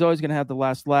 he's always going to have the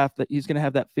last laugh, that he's going to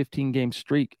have that 15-game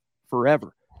streak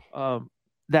forever.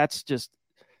 That's just,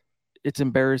 it's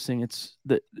embarrassing.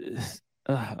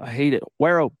 I hate it.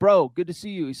 Wero, bro, good to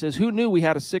see you. He says, who knew we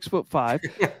had a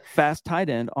 6'5" fast tight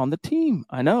end on the team?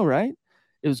 I know, right?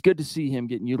 It was good to see him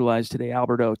getting utilized today,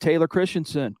 Alberto. Taylor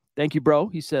Christensen, thank you, bro.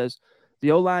 He says,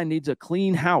 the O-line needs a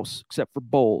clean house except for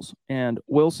Bowles, and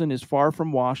Wilson is far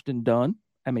from washed and done.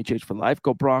 MHH for life.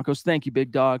 Go Broncos. Thank you,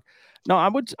 big dog. No,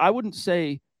 I wouldn't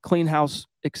say clean house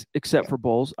except for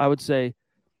Bowles. I would say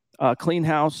clean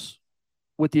house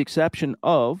with the exception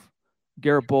of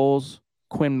Garrett Bowles,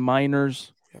 Quinn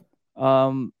Miners.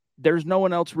 There's no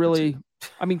one else really.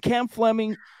 I mean, Cam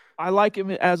Fleming, I like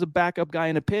him as a backup guy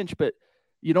in a pinch, but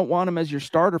you don't want him as your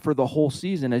starter for the whole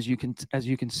season, as you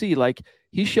can see. Like,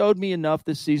 he showed me enough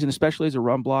this season, especially as a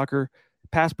run blocker.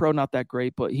 Pass pro, not that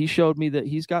great, but he showed me that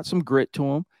he's got some grit to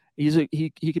him.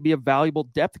 He could be a valuable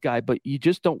depth guy, but you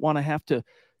just don't want to have to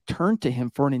turn to him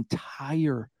for an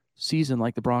entire season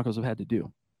like the Broncos have had to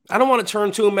do. I don't want to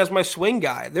turn to him as my swing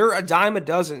guy. They're a dime a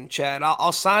dozen, Chad.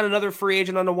 I'll sign another free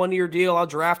agent on a one-year deal. I'll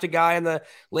draft a guy in the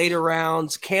later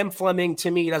rounds. Cam Fleming,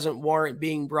 to me, doesn't warrant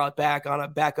being brought back on a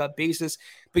backup basis.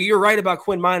 But you're right about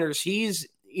Quinn Miners. He's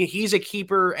a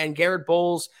keeper, and Garrett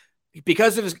Bowles,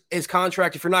 because of his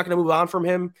contract, if you're not going to move on from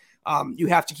him, you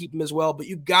have to keep him as well. But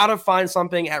you got to find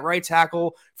something at right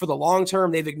tackle for the long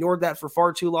term. They've ignored that for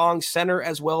far too long. Center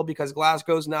as well, because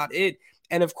Glasgow's not it.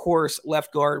 And, of course,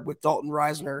 left guard with Dalton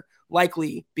Reisner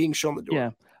likely being shown the door.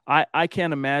 Yeah, I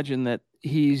can't imagine that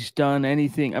he's done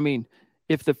anything. I mean,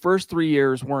 if the first 3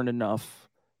 years weren't enough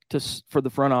for the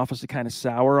front office to kind of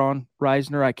sour on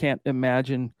Reisner, I can't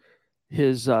imagine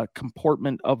his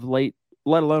comportment of late,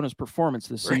 let alone his performance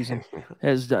this season,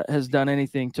 has done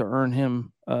anything to earn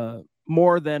him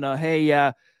more than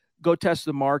go test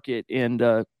the market and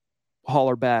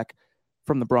holler back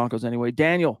from the Broncos anyway.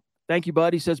 Daniel, thank you,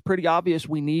 bud. He says, pretty obvious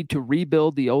we need to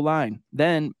rebuild the O-line.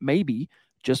 Then maybe,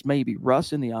 just maybe,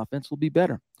 Russ in the offense will be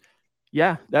better.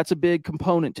 Yeah, that's a big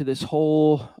component to this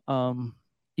whole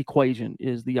equation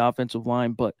is the offensive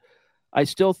line. But I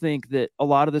still think that a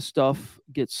lot of this stuff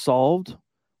gets solved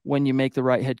when you make the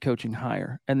right head coaching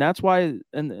hire. And that's why,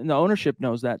 and the ownership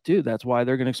knows that too. That's why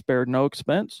they're going to spare no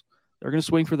expense. They're going to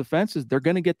swing for the fences. They're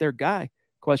going to get their guy.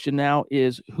 Question now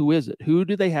is, who is it? Who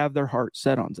do they have their heart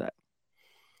set on, Zach?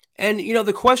 And,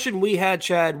 the question we had,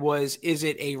 Chad, was, is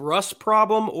it a Russ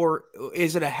problem or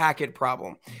is it a Hackett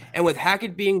problem? And with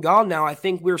Hackett being gone now, I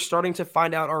think we're starting to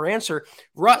find out our answer.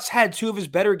 Russ had two of his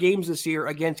better games this year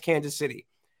against Kansas City.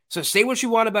 So say what you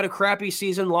want about a crappy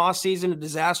season, lost season, a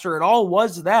disaster. It all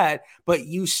was that, but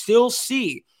you still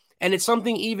see, and it's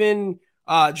something even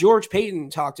George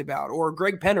Payton talked about, or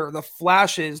Greg Penner, the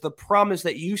flashes, the promise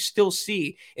that you still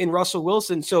see in Russell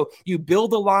Wilson. So you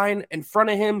build a line in front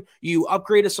of him, you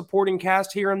upgrade a supporting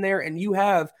cast here and there, and you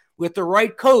have, with the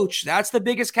right coach, that's the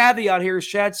biggest caveat here, as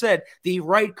Chad said, the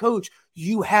right coach,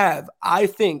 you have, I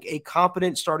think, a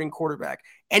competent starting quarterback.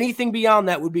 Anything beyond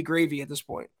that would be gravy at this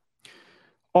point.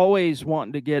 Always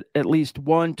wanting to get at least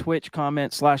one Twitch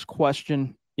comment /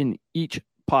 question in each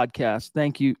podcast.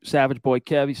 Thank you, Savage Boy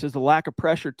Kev. He says the lack of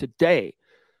pressure today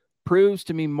proves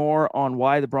to me more on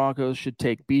why the Broncos should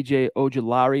take BJ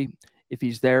Ojulari if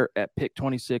he's there at pick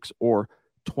 26 or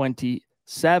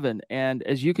 27. And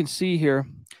as you can see here,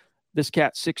 this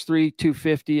cat 6'3",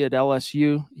 250 at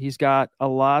LSU. He's got a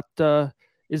lot.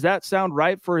 Is that sound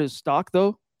right for his stock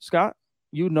though, Scott?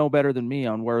 you know better than me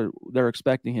on where they're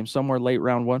expecting him, somewhere late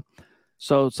round 1.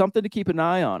 So something to keep an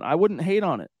eye on. I wouldn't hate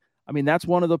on it. I mean, that's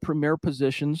one of the premier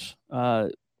positions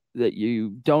that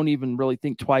you don't even really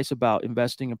think twice about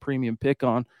investing a premium pick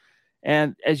on.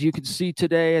 And as you can see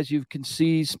today, as you can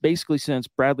see basically since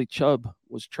Bradley Chubb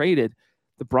was traded,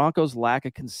 the Broncos lack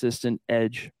a consistent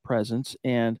edge presence.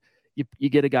 And you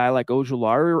get a guy like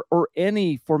Ojulari or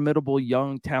any formidable,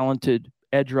 young, talented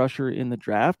edge rusher in the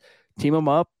draft, team them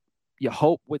up. You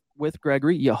hope with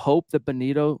Gregory, you hope that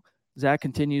Benito, Zach,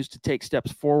 continues to take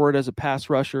steps forward as a pass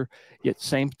rusher. Yet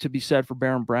same to be said for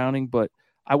Baron Browning, but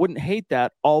I wouldn't hate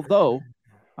that, although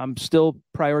I'm still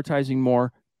prioritizing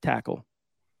more tackle.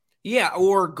 Yeah,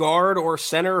 or guard or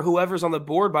center, whoever's on the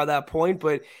board by that point.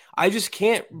 But I just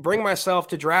can't bring myself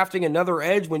to drafting another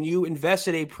edge when you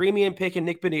invested a premium pick in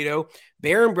Nick Benito.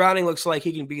 Baron Browning looks like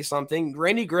he can be something.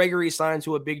 Randy Gregory signed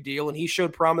to a big deal, and he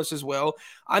showed promise as well.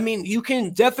 I mean, you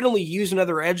can definitely use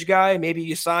another edge guy. Maybe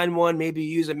you sign one, maybe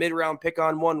you use a mid-round pick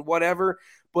on one, whatever.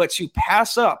 But to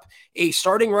pass up a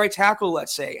starting right tackle,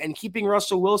 let's say, and keeping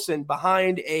Russell Wilson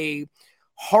behind a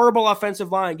horrible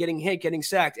offensive line, getting hit, getting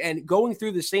sacked, and going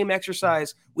through the same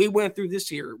exercise we went through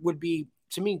this year would be,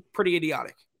 to me, pretty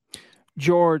idiotic.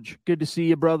 George, good to see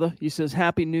you, brother. He says,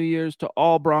 Happy New Year's to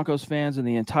all Broncos fans and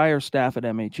the entire staff at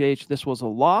MHH. This was a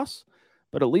loss,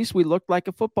 but at least we looked like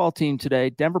a football team today.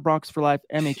 Denver Broncos for life,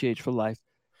 MHH for life.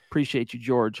 Appreciate you,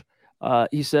 George.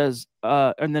 He says,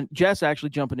 and then Jess actually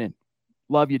jumping in.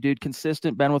 Love you, dude.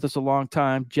 Consistent. Been with us a long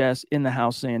time. Jess in the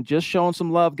house saying, just showing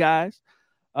some love, guys.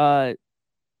 I'm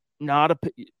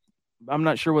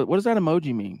not sure what does that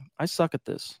emoji mean? I suck at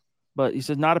this, but he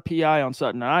says not a PI on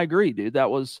Sutton. And I agree, dude. That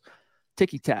was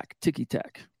ticky tack.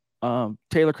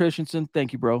 Taylor Christensen,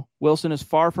 thank you, bro. Wilson is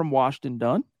far from washed and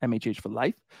done. MHH for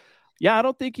life. Yeah, I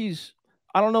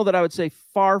don't know that I would say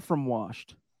far from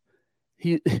washed.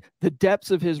 The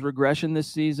depths of his regression this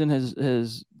season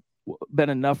has been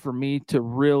enough for me to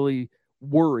really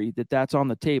worry that that's on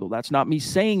the table. That's not me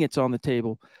saying it's on the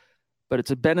table, but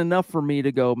it's been enough for me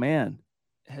to go, man,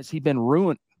 has he been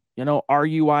ruined?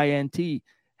 RUINT.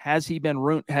 Has he been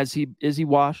ruined? Is he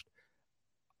washed?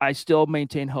 I still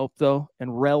maintain hope, though,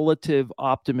 and relative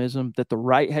optimism that the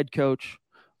right head coach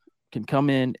can come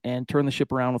in and turn the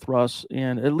ship around with Russ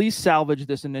and at least salvage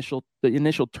the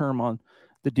initial term on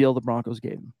the deal the Broncos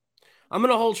gave him. I'm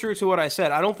going to hold true to what I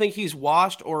said. I don't think he's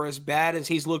washed or as bad as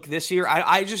he's looked this year.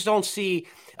 I just don't see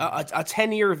a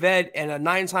 10-year vet and a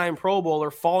 9-time Pro Bowler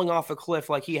falling off a cliff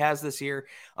like he has this year.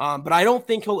 But I don't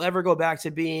think he'll ever go back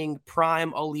to being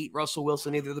prime elite Russell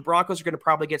Wilson either. The Broncos are going to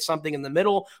probably get something in the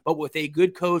middle, but with a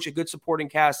good coach, a good supporting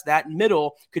cast, that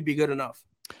middle could be good enough.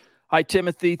 Hi,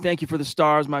 Timothy. Thank you for the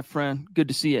stars, my friend. Good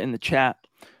to see you in the chat.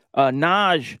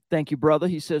 Naj, thank you, brother.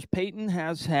 He says, Peyton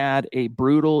has had a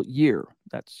brutal year.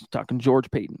 That's talking George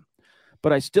Payton.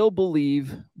 But I still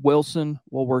believe Wilson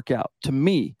will work out. To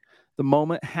me, the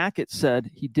moment Hackett said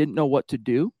he didn't know what to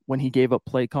do when he gave up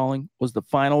play calling was the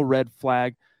final red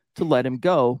flag to let him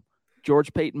go.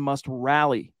 George Payton must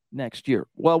rally next year.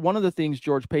 Well, one of the things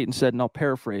George Payton said, and I'll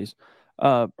paraphrase,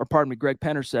 Greg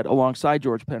Penner said alongside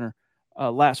George Penner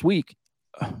last week,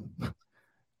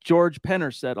 George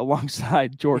Penner said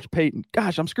alongside George Payton.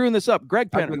 Gosh, I'm screwing this up. Greg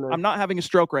Penner. I'm not having a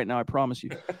stroke right now, I promise you.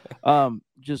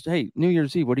 Hey, New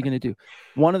Year's Eve, what are you going to do?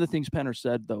 One of the things Penner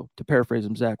said, though, to paraphrase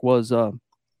him, Zach, was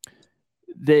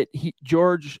that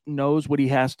George knows what he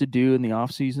has to do in the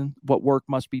offseason, what work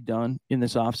must be done in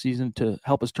this offseason to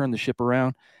help us turn the ship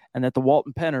around, and that the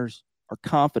Walton Penners are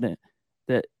confident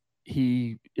that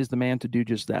he is the man to do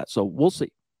just that. So we'll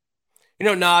see.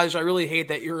 Naj, I really hate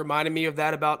that you reminded me of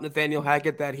that about Nathaniel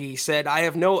Hackett, that he said, I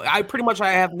have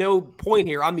no point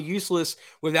here. I'm useless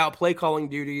without play calling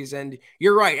duties. And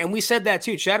you're right. And we said that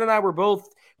too. Chad and I were both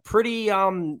pretty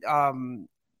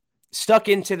stuck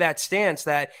into that stance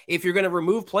that if you're going to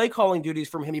remove play calling duties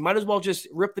from him, you might as well just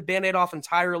rip the Band-Aid off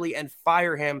entirely and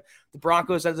fire him. The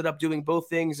Broncos ended up doing both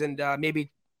things, and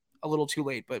maybe a little too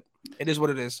late, but it is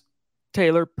what it is.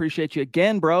 Taylor, appreciate you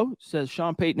again, bro. Says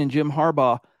Sean Payton and Jim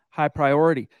Harbaugh. High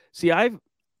priority. See,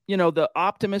 the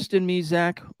optimist in me,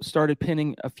 Zach, started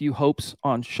pinning a few hopes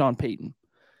on Sean Payton,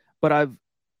 but I've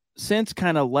since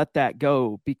kind of let that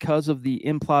go because of the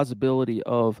implausibility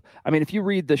of, if you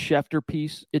read the Schefter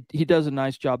piece, he does a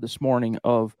nice job this morning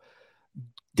of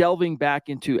delving back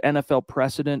into NFL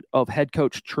precedent of head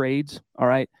coach trades. All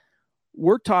right.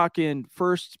 We're talking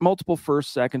multiple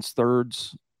first, seconds,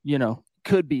 thirds,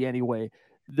 could be anyway.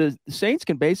 The Saints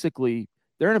can basically,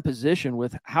 they're in a position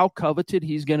with how coveted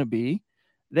he's going to be.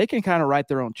 They can kind of write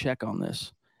their own check on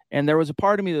this. And there was a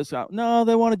part of me that's like, no,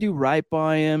 they want to do right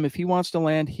by him. If he wants to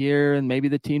land here and maybe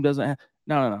the team doesn't have,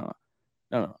 no.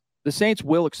 the Saints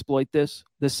will exploit this.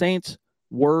 The Saints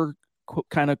were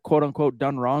kind of quote unquote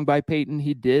done wrong by Peyton.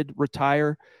 He did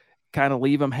retire, kind of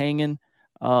leave him hanging.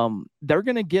 They're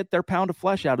going to get their pound of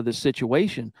flesh out of this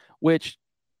situation, which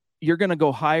you're going to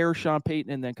go hire Sean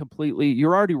Payton and then completely,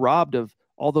 you're already robbed of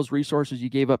all those resources you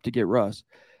gave up to get Russ.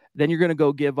 Then you're going to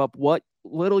go give up what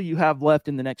little you have left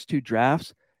in the next 2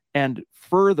 drafts and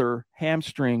further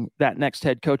hamstring that next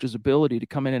head coach's ability to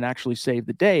come in and actually save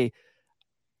the day.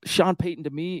 Sean Payton, to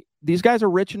me, these guys are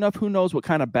rich enough. Who knows what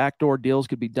kind of backdoor deals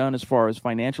could be done as far as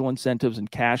financial incentives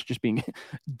and cash just being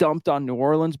dumped on New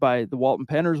Orleans by the Walton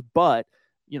Penners. But,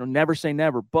 never say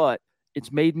never. But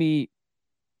it's made me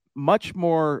much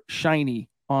more shiny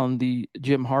on the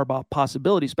Jim Harbaugh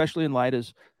possibility, especially in light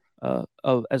as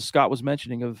Scott was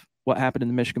mentioning, of what happened in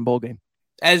the Michigan Bowl game.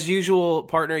 As usual,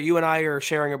 partner, you and I are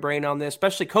sharing a brain on this,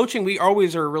 especially coaching. We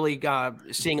always are really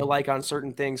seeing alike on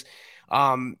certain things.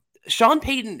 Sean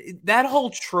Payton, that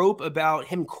whole trope about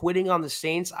him quitting on the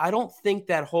Saints, I don't think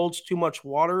that holds too much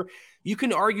water. You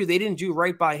can argue they didn't do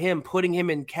right by him, putting him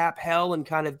in cap hell and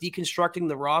kind of deconstructing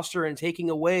the roster and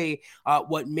taking away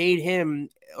what made him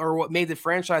or what made the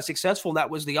franchise successful. And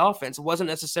that was the offense. It wasn't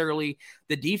necessarily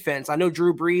the defense. I know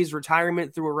Drew Brees'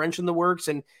 retirement threw a wrench in the works,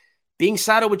 and being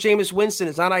saddled with Jameis Winston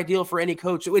is not ideal for any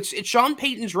coach. It's Sean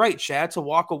Payton's right, Chad, to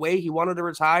walk away. He wanted to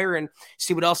retire and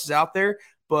see what else is out there.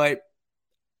 But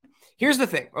here's the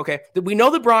thing, okay? We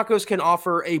know the Broncos can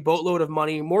offer a boatload of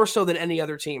money, more so than any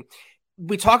other team.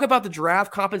 We talk about the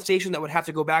draft compensation that would have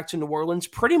to go back to New Orleans.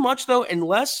 Pretty much, though,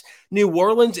 unless New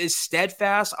Orleans is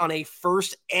steadfast on a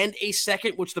first and a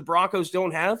second, which the Broncos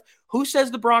don't have, who says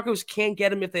the Broncos can't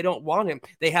get him if they don't want him?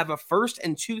 They have a first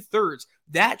and 2/3.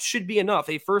 That should be enough,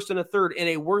 a first and a third in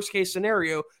a worst-case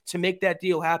scenario to make that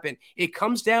deal happen. It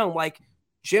comes down, like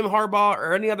Jim Harbaugh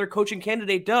or any other coaching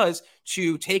candidate does,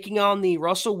 to taking on the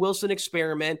Russell Wilson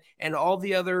experiment and all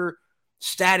the other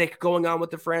static going on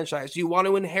with the franchise. Do you want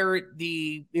to inherit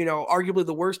the, arguably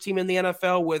the worst team in the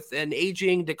NFL with an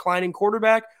aging, declining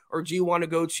quarterback, or do you want to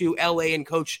go to LA and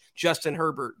coach Justin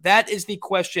Herbert? That is the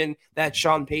question that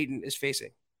Sean Payton is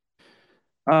facing.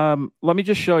 Let me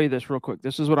just show you this real quick.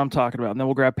 This is what I'm talking about, and then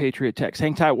we'll grab Patriot text.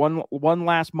 Hang tight. One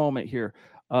last moment here,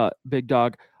 big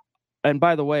dog. And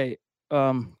by the way,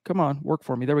 come on, work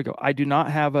for me. There we go. I do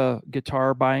not have a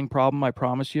guitar buying problem. I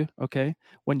promise you. Okay.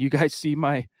 When you guys see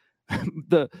my,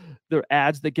 the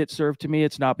ads that get served to me,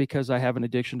 it's not because I have an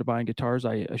addiction to buying guitars.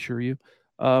 I assure you.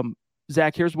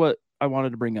 Zach, here's what I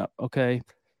wanted to bring up. Okay.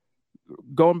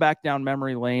 Going back down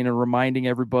memory lane and reminding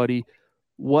everybody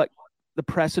what the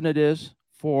precedent is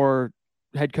for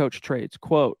head coach trades.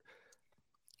 Quote,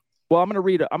 well, I'm going to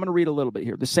read a little bit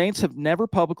here. The Saints have never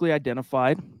publicly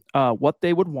identified what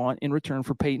they would want in return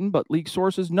for Payton, but league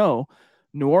sources know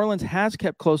New Orleans has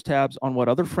kept close tabs on what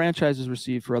other franchises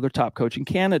receive for other top coaching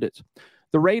candidates.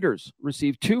 The Raiders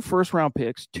received 2 first-round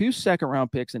picks, 2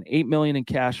 second-round picks, and $8 million in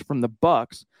cash from the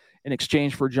Bucs in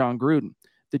exchange for John Gruden.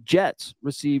 The Jets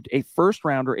received a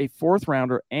first-rounder, a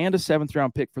fourth-rounder, and a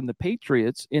seventh-round pick from the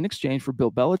Patriots in exchange for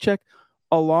Bill Belichick,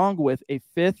 along with a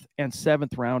 5th and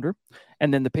 7th rounder.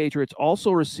 And then the Patriots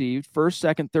also received first,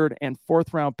 second, third, and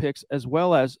fourth-round picks, as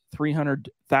well as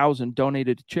 $300,000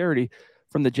 donated to charity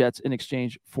from the Jets in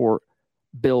exchange for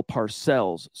Bill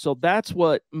Parcells. So that's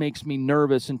what makes me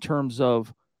nervous in terms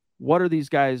of what are these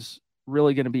guys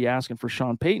really going to be asking for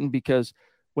Sean Payton, because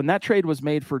when that trade was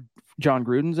made for John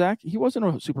Gruden, Zach, he wasn't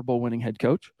a Super Bowl winning head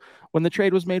coach. When the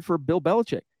trade was made for Bill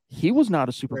Belichick, he was not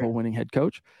a Super Bowl winning head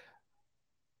coach.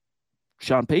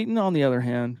 Sean Payton, on the other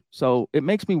hand, so it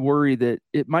makes me worry that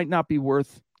it might not be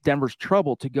worth Denver's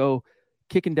trouble to go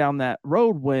kicking down that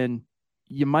road when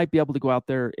you might be able to go out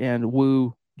there and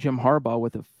woo Jim Harbaugh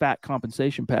with a fat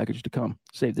compensation package to come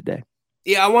save the day.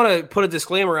 Yeah, I want to put a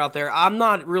disclaimer out there. I'm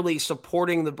not really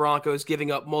supporting the Broncos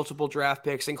giving up multiple draft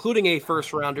picks, including a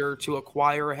first rounder, to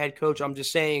acquire a head coach. I'm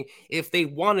just saying if they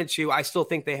wanted to, I still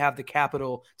think they have the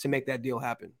capital to make that deal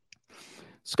happen.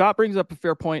 Scott brings up a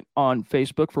fair point on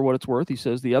Facebook for what it's worth. He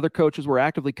says the other coaches were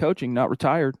actively coaching, not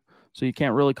retired, so you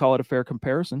can't really call it a fair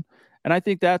comparison. And I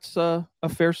think that's a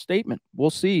fair statement.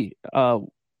 We'll see. Let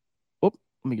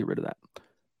me get rid of that.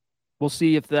 We'll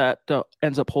see if that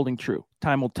ends up holding true.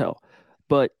 Time will tell.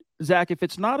 But, Zach, if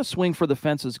it's not a swing for the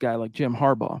fences guy like Jim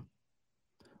Harbaugh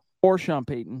or Sean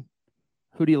Payton,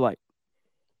 who do you like?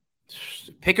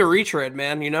 Pick a retread,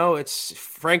 man. It's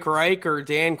Frank Reich or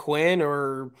Dan Quinn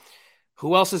or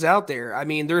who else is out there? I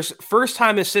mean, there's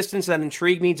first-time assistants that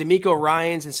intrigue me. D'Amico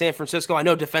Ryans in San Francisco. I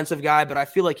know defensive guy, but I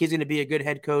feel like he's going to be a good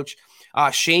head coach.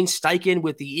 Shane Steichen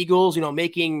with the Eagles,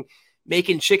 making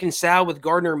chicken salad with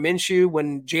Gardner Minshew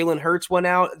when Jalen Hurts went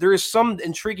out. There is some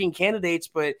intriguing candidates,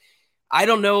 but I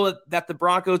don't know that the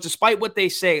Broncos, despite what they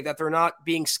say, that they're not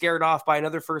being scared off by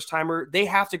another first-timer, they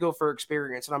have to go for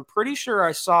experience. And I'm pretty sure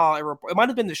I saw a report, it might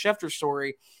have been the Schefter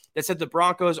story, that said the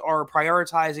Broncos are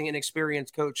prioritizing an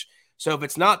experienced coach. So if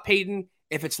it's not Peyton,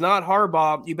 if it's not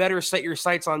Harbaugh, you better set your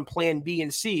sights on plan B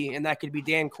and C, and that could be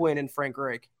Dan Quinn and Frank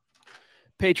Reich.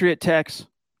 Patriot Tex,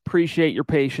 appreciate your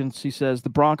patience. He says the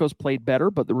Broncos played better,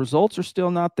 but the results are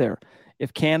still not there.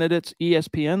 If candidates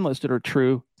ESPN listed are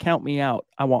true, count me out.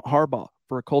 I want Harbaugh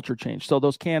for a culture change. So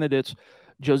those candidates,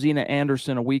 Josina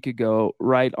Anderson a week ago,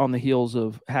 right on the heels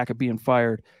of Hackett being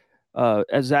fired,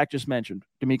 as Zach just mentioned,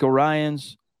 D'Amico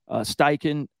Ryans,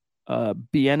 Steichen,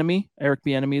 Bieniemy, Eric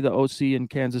Bieniemy, the OC in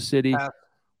Kansas City,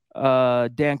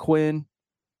 Dan Quinn.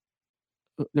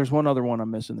 There's one other one I'm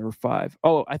missing. There were 5.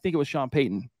 Oh, I think it was Sean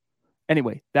Payton.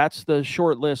 Anyway, that's the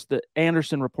short list that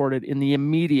Anderson reported in the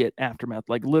immediate aftermath,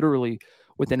 like literally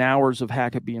within hours of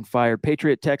Hackett being fired.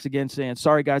 Patriot Tex again saying,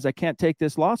 sorry, guys, I can't take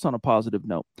this loss on a positive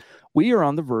note. We are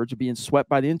on the verge of being swept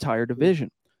by the entire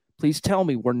division. Please tell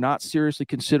me we're not seriously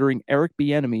considering Eric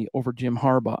Bieniemy over Jim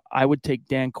Harbaugh. I would take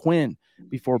Dan Quinn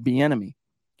before Bieniemy.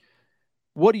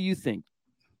 What do you think,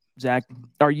 Zach?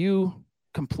 Are you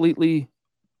completely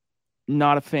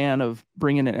not a fan of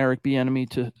bringing in Eric Bieniemy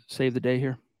to save the day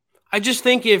here? I just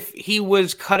think if he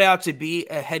was cut out to be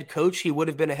a head coach, he would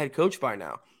have been a head coach by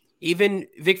now. Even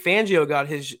Vic Fangio got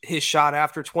his shot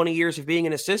after 20 years of being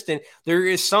an assistant. There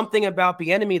is something about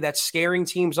Bieniemy that's scaring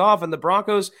teams off, and the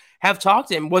Broncos have talked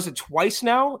to him. Was it twice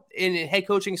now in head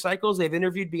coaching cycles they've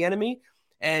interviewed Bieniemy?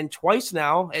 And twice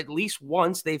now, at least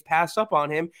once, they've passed up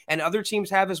on him, and other teams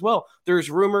have as well. There's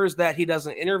rumors that he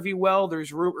doesn't interview well.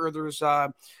 There's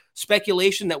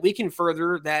speculation that we can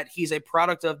further that he's a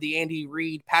product of the Andy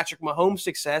Reid, Patrick Mahomes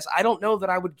success. I don't know that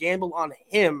I would gamble on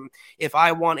him if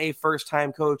I want a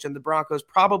first-time coach. And the Broncos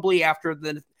probably after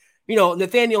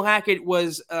Nathaniel Hackett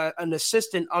was an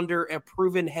assistant under a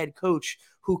proven head coach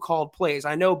who called plays.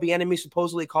 I know Bieniemy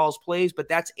supposedly calls plays, but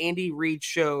that's Andy Reid's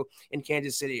show in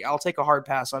Kansas City. I'll take a hard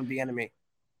pass on Bieniemy.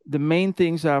 The main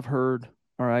things I've heard,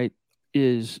 all right,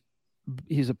 is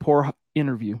he's a poor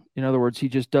interview. In other words, he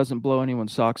just doesn't blow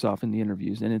anyone's socks off in the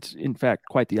interviews. And it's, in fact,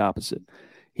 quite the opposite.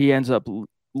 He ends up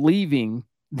leaving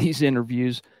these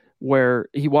interviews where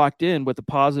he walked in with a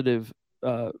positive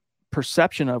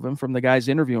perception of him from the guys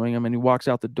interviewing him, and he walks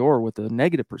out the door with a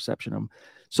negative perception of him.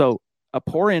 So a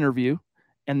poor interview.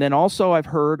 And then also I've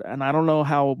heard, and I don't know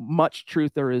how much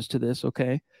truth there is to this,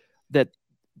 okay, that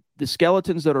the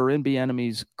skeletons that are in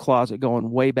Bieniemy's closet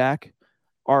going way back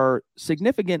are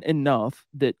significant enough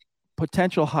that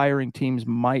potential hiring teams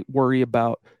might worry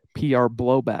about PR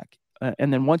blowback.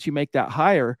 And then once you make that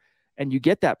hire and you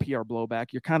get that PR blowback,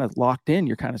 you're kind of locked in.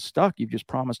 You're kind of stuck. You've just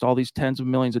promised all these tens of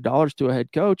millions of dollars to a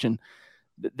head coach. And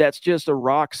that's just a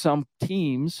rock some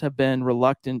teams have been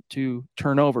reluctant to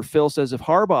turn over. Phil says, if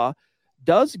Harbaugh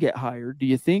does get hired, do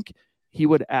you think he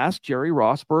would ask Jerry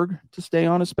Rosburg to stay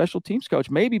on as special teams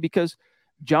coach? Maybe because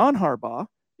John Harbaugh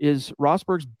is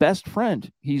Rosburg's best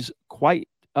friend. He's quite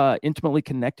intimately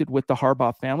connected with the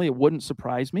Harbaugh family. It wouldn't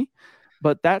surprise me,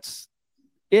 but that's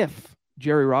if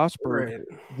Jerry Rosburg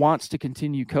wants to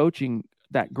continue coaching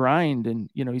that grind. And,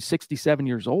 he's 67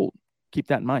 years old. Keep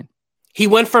that in mind. He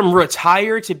went from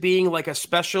retire to being like a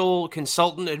special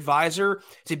consultant advisor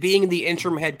to being the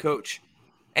interim head coach.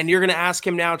 And you're going to ask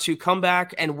him now to come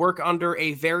back and work under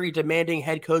a very demanding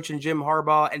head coach in Jim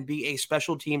Harbaugh and be a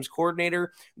special teams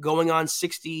coordinator going on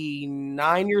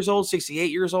 69 years old, 68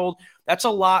 years old. That's a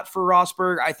lot for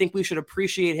Rosburg. I think we should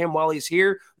appreciate him while he's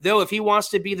here. Though if he wants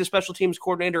to be the special teams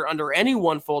coordinator under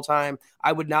anyone full-time,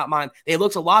 I would not mind. They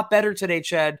looked a lot better today,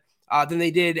 Chad, than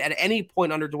they did at any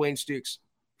point under Dwayne Stukes.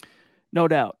 No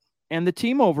doubt. And the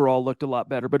team overall looked a lot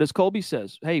better. But as Colby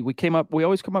says, hey, we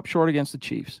always come up short against the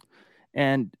Chiefs.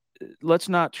 And let's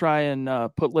not try and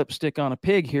put lipstick on a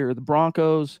pig here. The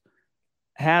Broncos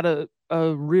had a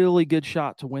really good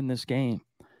shot to win this game.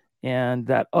 And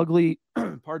that ugly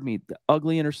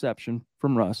interception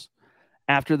from Russ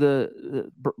after the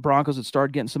Broncos had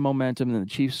started getting some momentum and the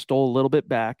Chiefs stole a little bit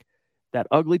back, that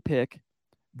ugly pick.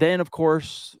 Then, of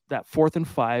course, that 4th and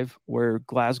 5 where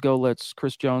Glasgow lets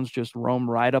Chris Jones just roam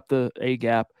right up the A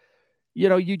gap.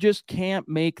 You just can't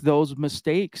make those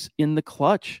mistakes in the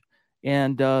clutch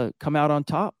and come out on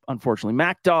top, unfortunately.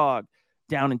 Mac Dog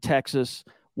down in Texas.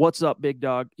 What's up, big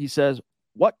dog? He says,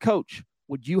 what coach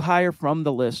would you hire from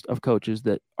the list of coaches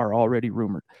that are already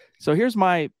rumored? So here's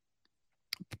my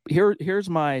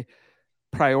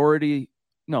priority.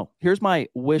 No, here's my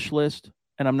wish list,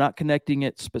 and I'm not connecting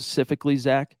it specifically,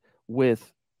 Zach,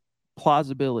 with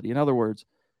plausibility. In other words,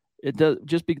 it does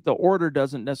the order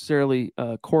doesn't necessarily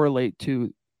correlate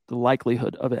to the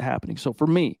likelihood of it happening. So for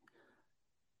me,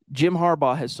 Jim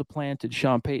Harbaugh has supplanted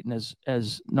Sean Payton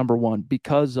as number one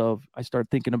because of, I started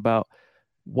thinking about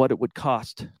what it would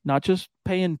cost, not just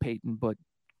paying Payton, but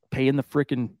paying the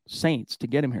freaking Saints to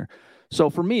get him here. So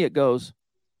for me, it goes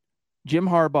Jim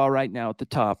Harbaugh right now at the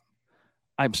top.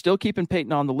 I'm still keeping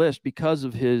Payton on the list because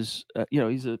of his,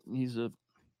 he's a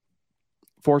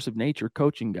force of nature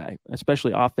coaching guy,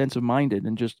 especially offensive minded.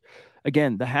 And just,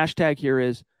 again, the hashtag here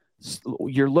is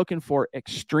you're looking for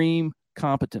extreme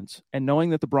competence, and knowing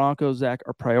that the Broncos, Zach,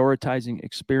 are prioritizing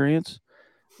experience.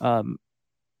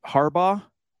 Harbaugh,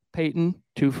 Payton,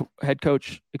 two head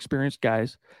coach experienced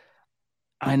guys.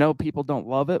 I know people don't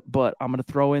love it, but I'm going to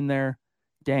throw in there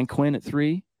Dan Quinn at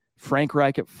 3, Frank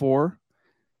Reich at 4.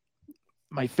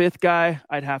 My 5th guy,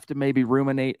 I'd have to maybe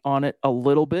ruminate on it a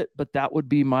little bit, but that would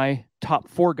be my top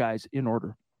 4 guys in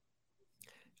order.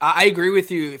 I agree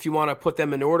with you if you want to put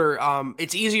them in order.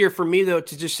 It's easier for me, though,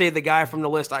 to just say the guy from the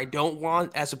list I don't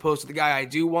want as opposed to the guy I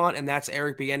do want, and that's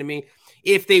Eric Bieniemy.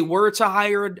 If they were to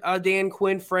hire Dan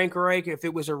Quinn, Frank Reich, if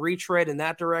it was a retread in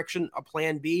that direction, a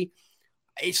plan B,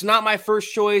 it's not my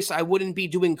first choice. I wouldn't be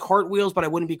doing cartwheels, but I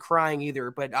wouldn't be crying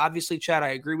either. But obviously, Chad, I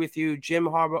agree with you. Jim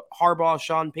Harbaugh,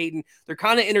 Sean Payton, they're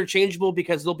kind of interchangeable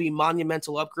because there'll be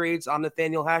monumental upgrades on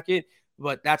Nathaniel Hackett,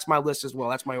 but that's my list as well.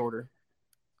 That's my order.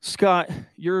 Scott,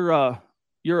 you're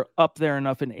up there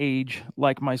enough in age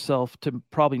like myself to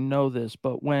probably know this,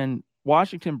 but when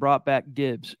Washington brought back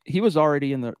Gibbs, he was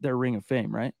already in their Ring of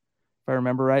Fame, right? If I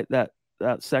remember right, that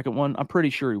second one, I'm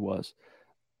pretty sure he was.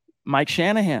 Mike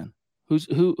Shanahan,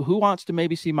 who wants to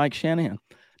maybe see Mike Shanahan?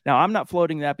 Now, I'm not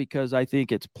floating that because I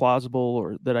think it's plausible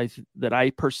or that I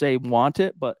per se want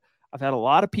it, but I've had a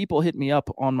lot of people hit me up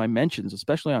on my mentions,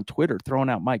 especially on Twitter,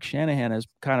 throwing out Mike Shanahan as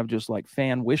kind of just like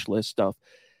fan wish list stuff.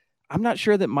 I'm not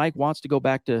sure that Mike wants to go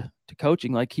back to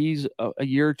coaching. Like, he's a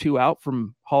year or two out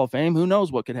from Hall of Fame. Who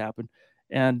knows what could happen?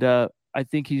 And I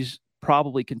think he's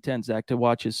probably content, Zach, to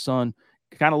watch his son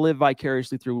kind of live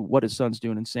vicariously through what his son's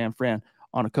doing in San Fran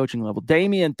on a coaching level.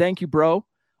 Damian, thank you, bro.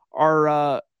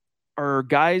 Are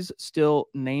guys still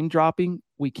name dropping?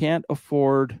 We can't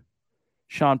afford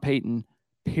Sean Payton,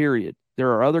 period.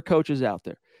 There are other coaches out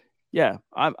there. Yeah,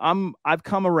 I've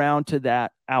come around to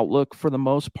that outlook for the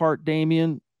most part,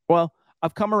 Damian. Well,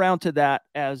 I've come around to that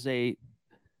as a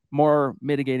more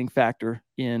mitigating factor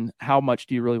in how much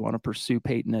do you really want to pursue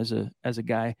Payton as a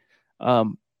guy.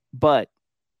 But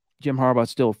Jim Harbaugh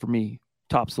still, for me,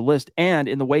 tops the list. And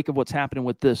in the wake of what's happening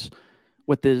with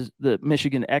the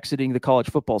Michigan exiting the college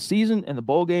football season and the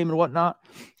bowl game and whatnot,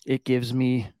 it gives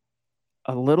me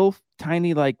a little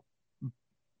tiny like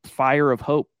fire of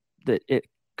hope that it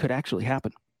could actually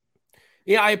happen.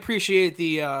 Yeah, I appreciate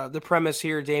the premise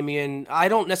here, Damian. I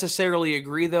don't necessarily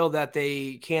agree, though, that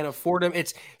they can't afford him.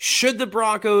 It's should the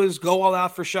Broncos go all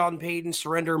out for Sean Payton,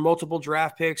 surrender multiple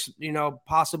draft picks,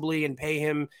 possibly, and pay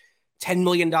him $10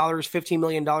 million, $15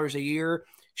 million a year.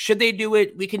 Should they do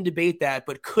it? We can debate that,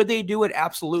 but could they do it?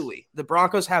 Absolutely. The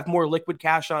Broncos have more liquid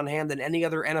cash on hand than any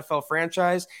other NFL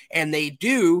franchise, and they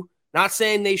do. Not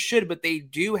saying they should, but they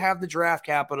do have the draft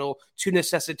capital to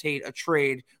necessitate a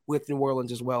trade with New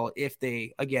Orleans as well, if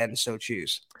they, again, so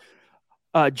choose.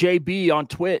 JB on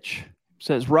Twitch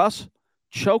says, Russ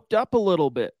choked up a little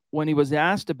bit when he was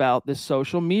asked about this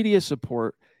social media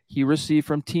support he received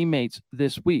from teammates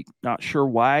this week. Not sure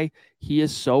why he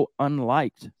is so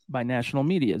unliked by national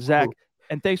media. Zach,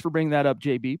 and thanks for bringing that up,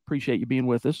 JB. Appreciate you being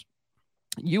with us.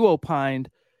 You opined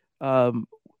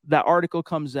that article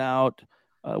comes out.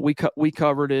 We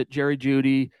covered it. Jerry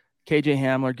Jeudy, KJ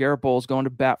Hamler, Garrett Bowles going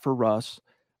to bat for Russ.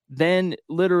 Then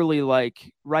literally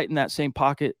like right in that same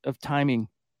pocket of timing,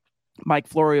 Mike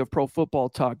Florio of Pro Football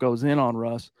Talk goes in on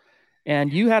Russ.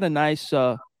 And you had a nice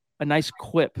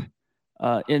quip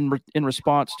in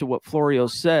response to what Florio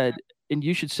said. And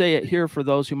you should say it here for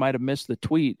those who might have missed the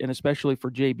tweet, and especially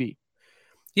for JB.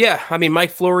 Yeah, I mean,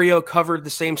 Mike Florio covered the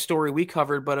same story we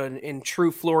covered, but in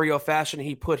true Florio fashion,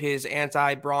 he put his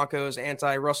anti-Broncos,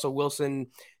 anti-Russell Wilson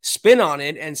spin on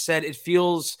it and said it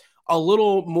feels a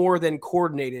little more than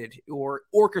coordinated or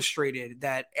orchestrated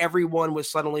that everyone was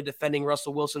suddenly defending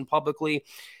Russell Wilson publicly.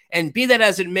 And be that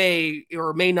as it may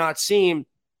or may not seem,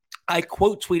 I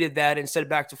quote tweeted that and said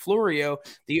back to Florio,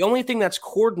 the only thing that's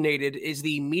coordinated is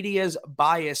the media's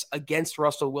bias against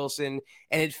Russell Wilson,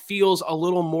 and it feels a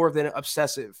little more than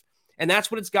obsessive. And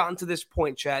that's what it's gotten to this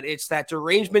point, Chad. It's that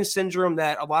derangement syndrome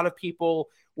that a lot of people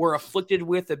were afflicted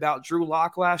with about Drew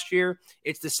Lock last year.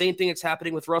 It's the same thing that's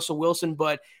happening with Russell Wilson,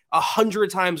 but 100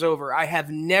 times over. I have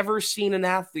never seen an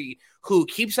athlete who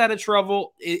keeps out of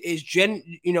trouble, is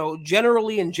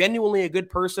generally and genuinely a good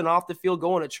person off the field,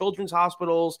 going to children's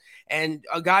hospitals, and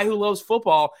a guy who loves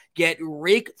football get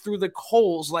raked through the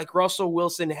coals like Russell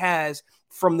Wilson has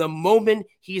from the moment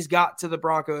he's got to the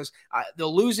Broncos. The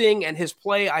losing and his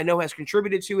play, I know, has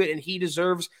contributed to it, and he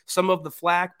deserves some of the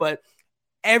flack, but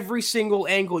every single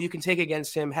angle you can take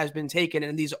against him has been taken,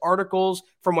 and these articles,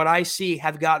 from what I see,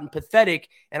 have gotten pathetic,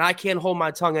 and I can't hold my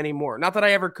tongue anymore. Not that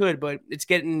I ever could, but it's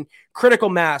getting critical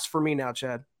mass for me now,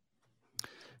 Chad.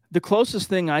 The closest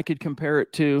thing I could compare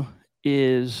it to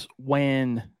is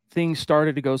when things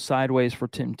started to go sideways for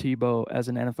Tim Tebow as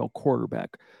an NFL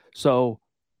quarterback. So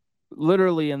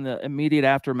literally in the immediate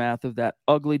aftermath of that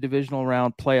ugly divisional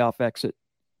round playoff exit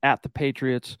at the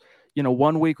Patriots,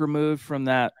 1 week removed from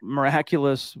that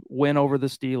miraculous win over the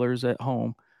Steelers at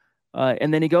home.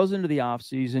 And then he goes into the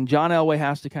offseason. John Elway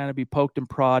has to kind of be poked and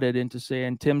prodded into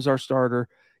saying, Tim's our starter.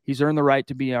 He's earned the right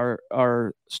to be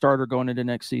our starter going into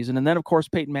next season. And then, of course,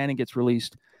 Peyton Manning gets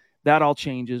released. That all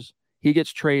changes. He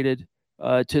gets traded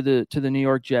to the New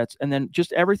York Jets. And then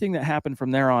just everything that happened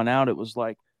from there on out, it was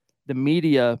like the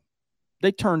media,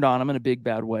 they turned on him in a big,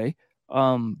 bad way.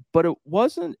 But it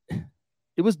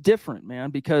was different, man,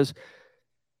 because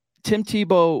Tim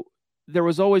Tebow, there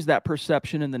was always that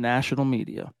perception in the national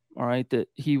media, all right, that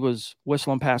he was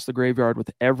whistling past the graveyard with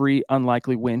every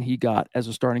unlikely win he got as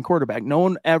a starting quarterback. No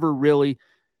one ever really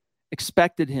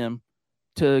expected him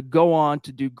to go on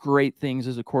to do great things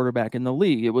as a quarterback in the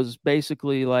league. It was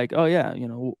basically like, oh, yeah,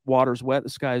 water's wet, the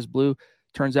sky is blue.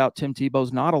 Turns out Tim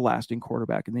Tebow's not a lasting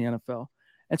quarterback in the NFL.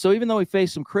 And so even though he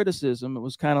faced some criticism, it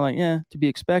was kind of like, to be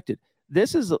expected.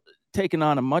 This is taken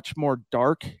on a much more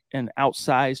dark and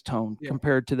outsized tone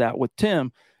compared to that with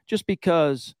Tim, just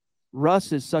because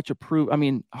Russ is such a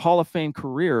Hall of Fame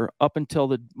career up until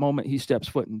the moment he steps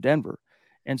foot in Denver.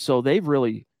 And so they've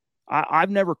really, I've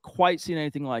never quite seen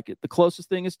anything like it. The closest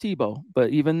thing is Tebow, but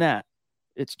even that,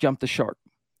 it's jumped the shark.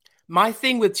 My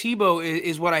thing with Tebow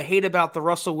is what I hate about the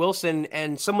Russell Wilson,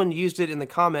 and someone used it in the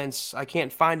comments. I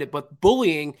can't find it, but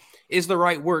bullying is the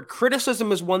right word.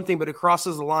 Criticism is one thing, but it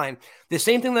crosses the line. The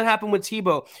same thing that happened with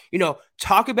Tebow,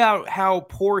 talk about how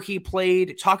poor he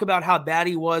played, talk about how bad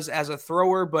he was as a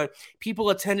thrower, but people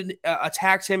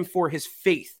attacked him for his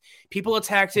faith. People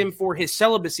attacked him for his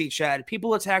celibacy, Chad.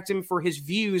 People attacked him for his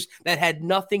views that had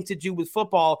nothing to do with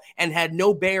football and had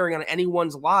no bearing on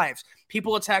anyone's lives.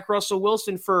 People attack Russell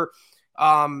Wilson for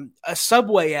a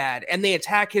Subway ad, and they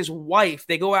attack his wife.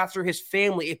 They go after his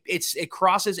family. It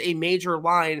crosses a major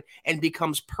line and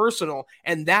becomes personal,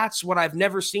 and that's what I've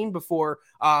never seen before.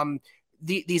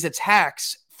 These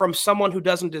attacks from someone who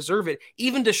doesn't deserve it.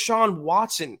 Even Deshaun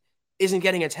Watson isn't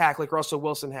getting attacked like Russell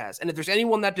Wilson has. And if there's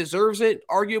anyone that deserves it,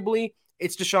 arguably,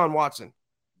 it's Deshaun Watson.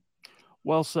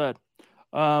 Well said.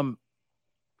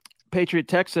 Patriot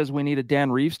Tech says we need a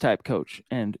Dan Reeves type coach,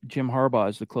 and Jim Harbaugh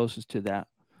is the closest to that.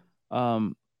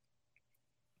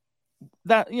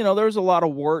 There's a lot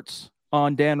of warts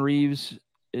on Dan Reeves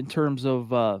in terms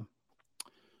of,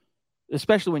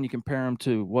 especially when you compare him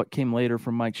to what came later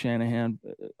from Mike Shanahan.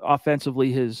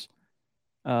 Offensively, his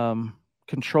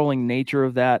controlling nature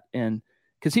of that, and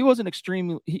because he was an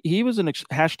extreme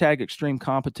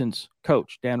competence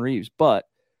coach, Dan Reeves, but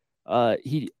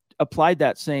he applied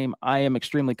that same I am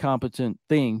extremely competent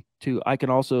thing to I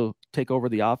can also take over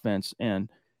the offense and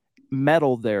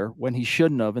meddle there when he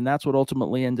shouldn't have, and that's what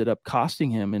ultimately ended up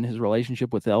costing him in his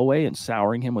relationship with Elway and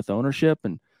souring him with ownership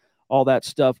and all that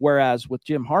stuff. Whereas with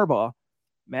Jim Harbaugh,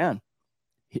 man,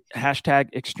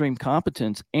 extreme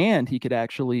competence, and he could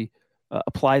actually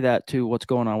apply that to what's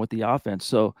going on with the offense.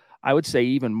 So I would say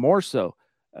even more so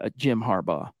Jim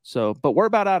Harbaugh. So, but we're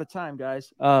about out of time,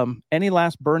 guys. Any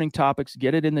last burning topics,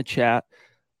 get it in the chat.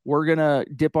 We're going to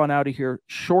dip on out of here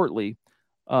shortly.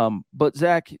 But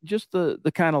Zach, just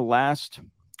the kind of last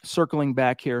circling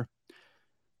back here,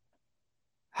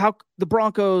 how the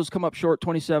Broncos come up short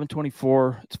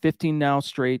 27-24. It's 15 now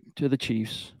straight to the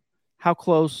Chiefs. How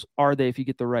close are they if you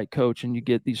get the right coach and you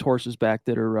get these horses back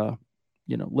that are,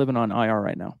 living on IR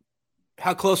right now?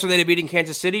 How close are they to beating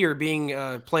Kansas City or being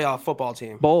a playoff football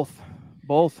team? Both.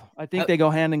 I think they go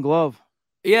hand in glove.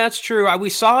 Yeah, that's true. We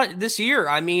saw it this year.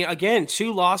 I mean, again,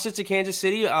 2 losses to Kansas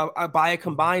City by a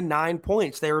combined 9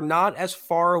 points. They are not as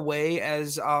far away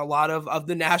as a lot of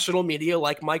the national media,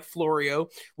 like Mike Florio,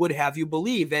 would have you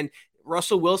believe. And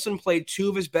Russell Wilson played 2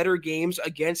 of his better games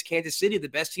against Kansas City, the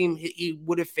best team he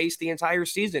would have faced the entire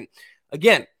season.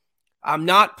 Again, I'm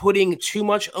not putting too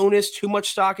much onus, too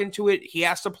much stock into it. He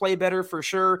has to play better for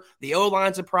sure. The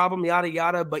O-line's a problem, yada,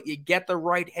 yada, but you get the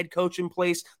right head coach in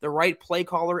place, the right play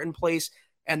caller in place,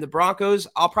 and the Broncos,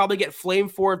 I'll probably get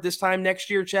flamed for it this time next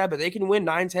year, Chad, but they can win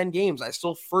 9-10 games. I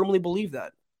still firmly believe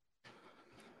that.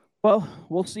 Well,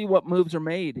 we'll see what moves are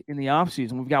made in the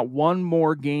offseason. We've got one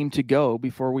more game to go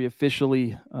before we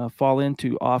officially fall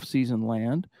into offseason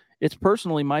land. It's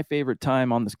personally my favorite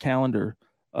time on this calendar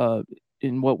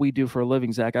in what we do for a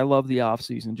living, Zach. I love the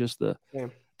offseason, just the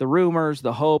rumors,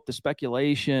 the hope, the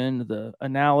speculation, the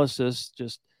analysis,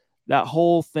 just that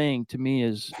whole thing to me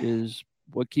is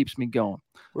what keeps me going.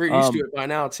 We're used to it by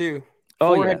now too.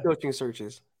 Four head coaching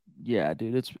searches. Yeah,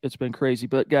 dude, it's been crazy.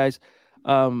 But guys,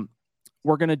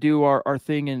 we're going to do our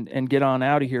thing and get on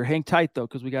out of here. Hang tight though,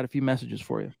 because we got a few messages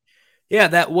for you. Yeah,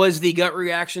 that was the gut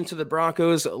reaction to the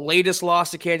Broncos' latest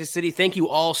loss to Kansas City. Thank you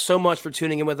all so much for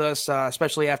tuning in with us,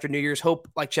 especially after New Year's. Hope,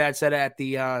 like Chad said at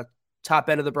the top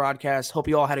end of the broadcast, hope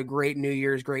you all had a great New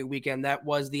Year's, great weekend. That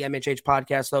was the MHH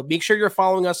podcast, though. Make sure you're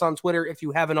following us on Twitter if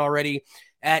you haven't already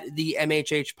at the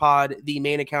MHH pod, the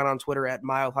main account on Twitter at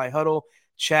Mile High Huddle,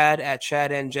 Chad at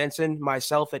Chad N. Jensen,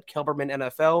 myself at Kelberman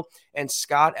NFL, and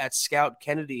Scott at Scout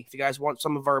Kennedy. If you guys want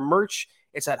some of our merch,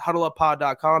 it's at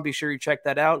huddleuppod.com. Be sure you check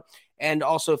that out. And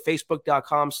also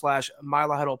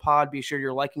facebook.com/MileHuddlePod. Be sure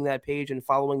you're liking that page and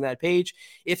following that page.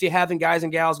 If you haven't, guys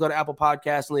and gals, go to Apple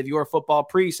Podcasts and leave your football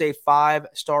pre-save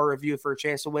 5-star review for a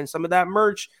chance to win some of that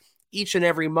merch each and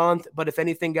every month. But if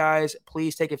anything, guys,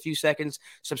 please take a few seconds,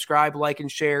 subscribe, like,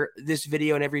 and share this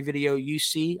video and every video you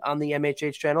see on the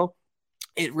MHH channel.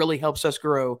 It really helps us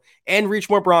grow and reach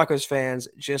more Broncos fans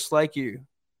just like you.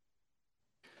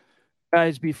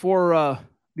 Guys, before I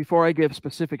give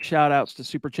specific shout outs to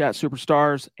Super Chat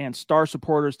Superstars and star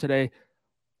supporters today,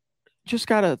 just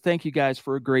got to thank you guys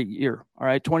for a great year. All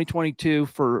right. 2022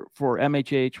 for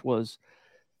MHH was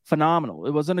phenomenal.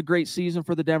 It wasn't a great season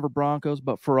for the Denver Broncos,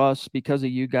 but for us, because of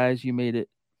you guys, you made it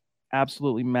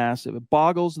absolutely massive. It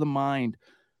boggles the mind.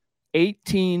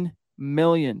 18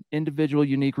 million individual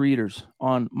unique readers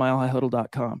on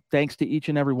milehighhuddle.com. Thanks to each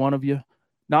and every one of you.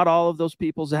 Not all of those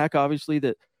people, Zach, obviously,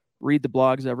 that read the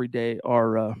blogs every day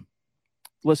are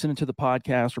listening to the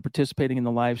podcast or participating in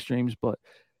the live streams, but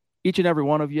each and every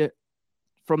one of you,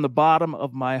 from the bottom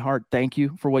of my heart, thank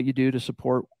you for what you do to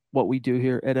support what we do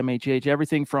here at MHH.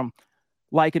 Everything from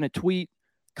liking a tweet,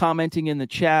 commenting in the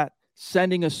chat,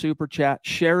 sending a super chat,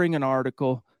 sharing an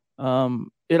article,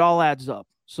 it all adds up.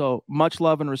 So much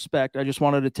love and respect. I just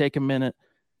wanted to take a minute,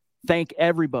 thank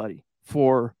everybody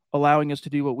for allowing us to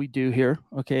do what we do here,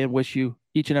 okay, and wish you,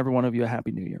 each and every one of you, a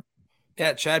happy new year.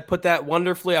 Yeah, Chad put that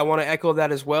wonderfully. I want to echo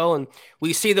that as well. And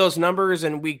we see those numbers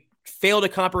and we fail to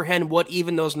comprehend what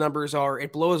even those numbers are.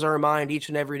 It blows our mind each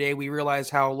and every day. We realize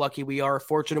how lucky we are,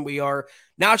 fortunate we are,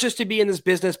 not just to be in this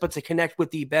business, but to connect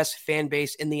with the best fan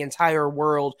base in the entire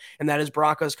world, and that is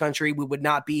Broncos country. We would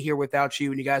not be here without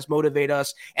you, and you guys motivate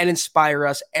us and inspire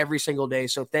us every single day.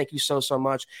 So thank you so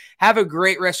much. Have a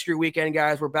great rest of your weekend,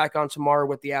 guys. We're back on tomorrow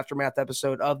with the Aftermath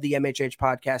episode of the MHH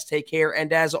podcast. Take care,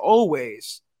 and as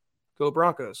always, go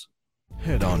Broncos.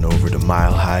 Head on over to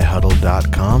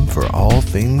milehighhuddle.com for all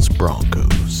things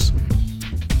Broncos.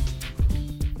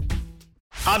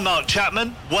 I'm Mark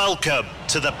Chapman. Welcome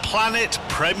to the Planet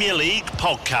Premier League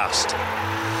podcast.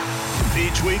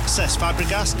 Each week, Cesc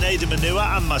Fabregas, Nader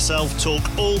Manua and myself talk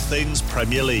all things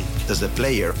Premier League. As a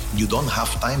player, you don't have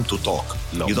time to talk.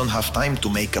 No. You don't have time to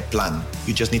make a plan.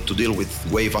 You just need to deal with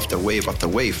wave after wave after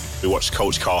wave. We watched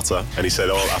Coach Carter and he said,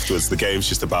 afterwards, the game's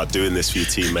just about doing this for your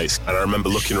teammates. And I remember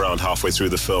looking around halfway through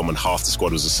the film and half the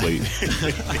squad was asleep.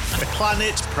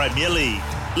 Planet Premier League.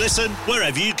 Listen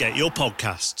wherever you get your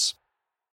podcasts.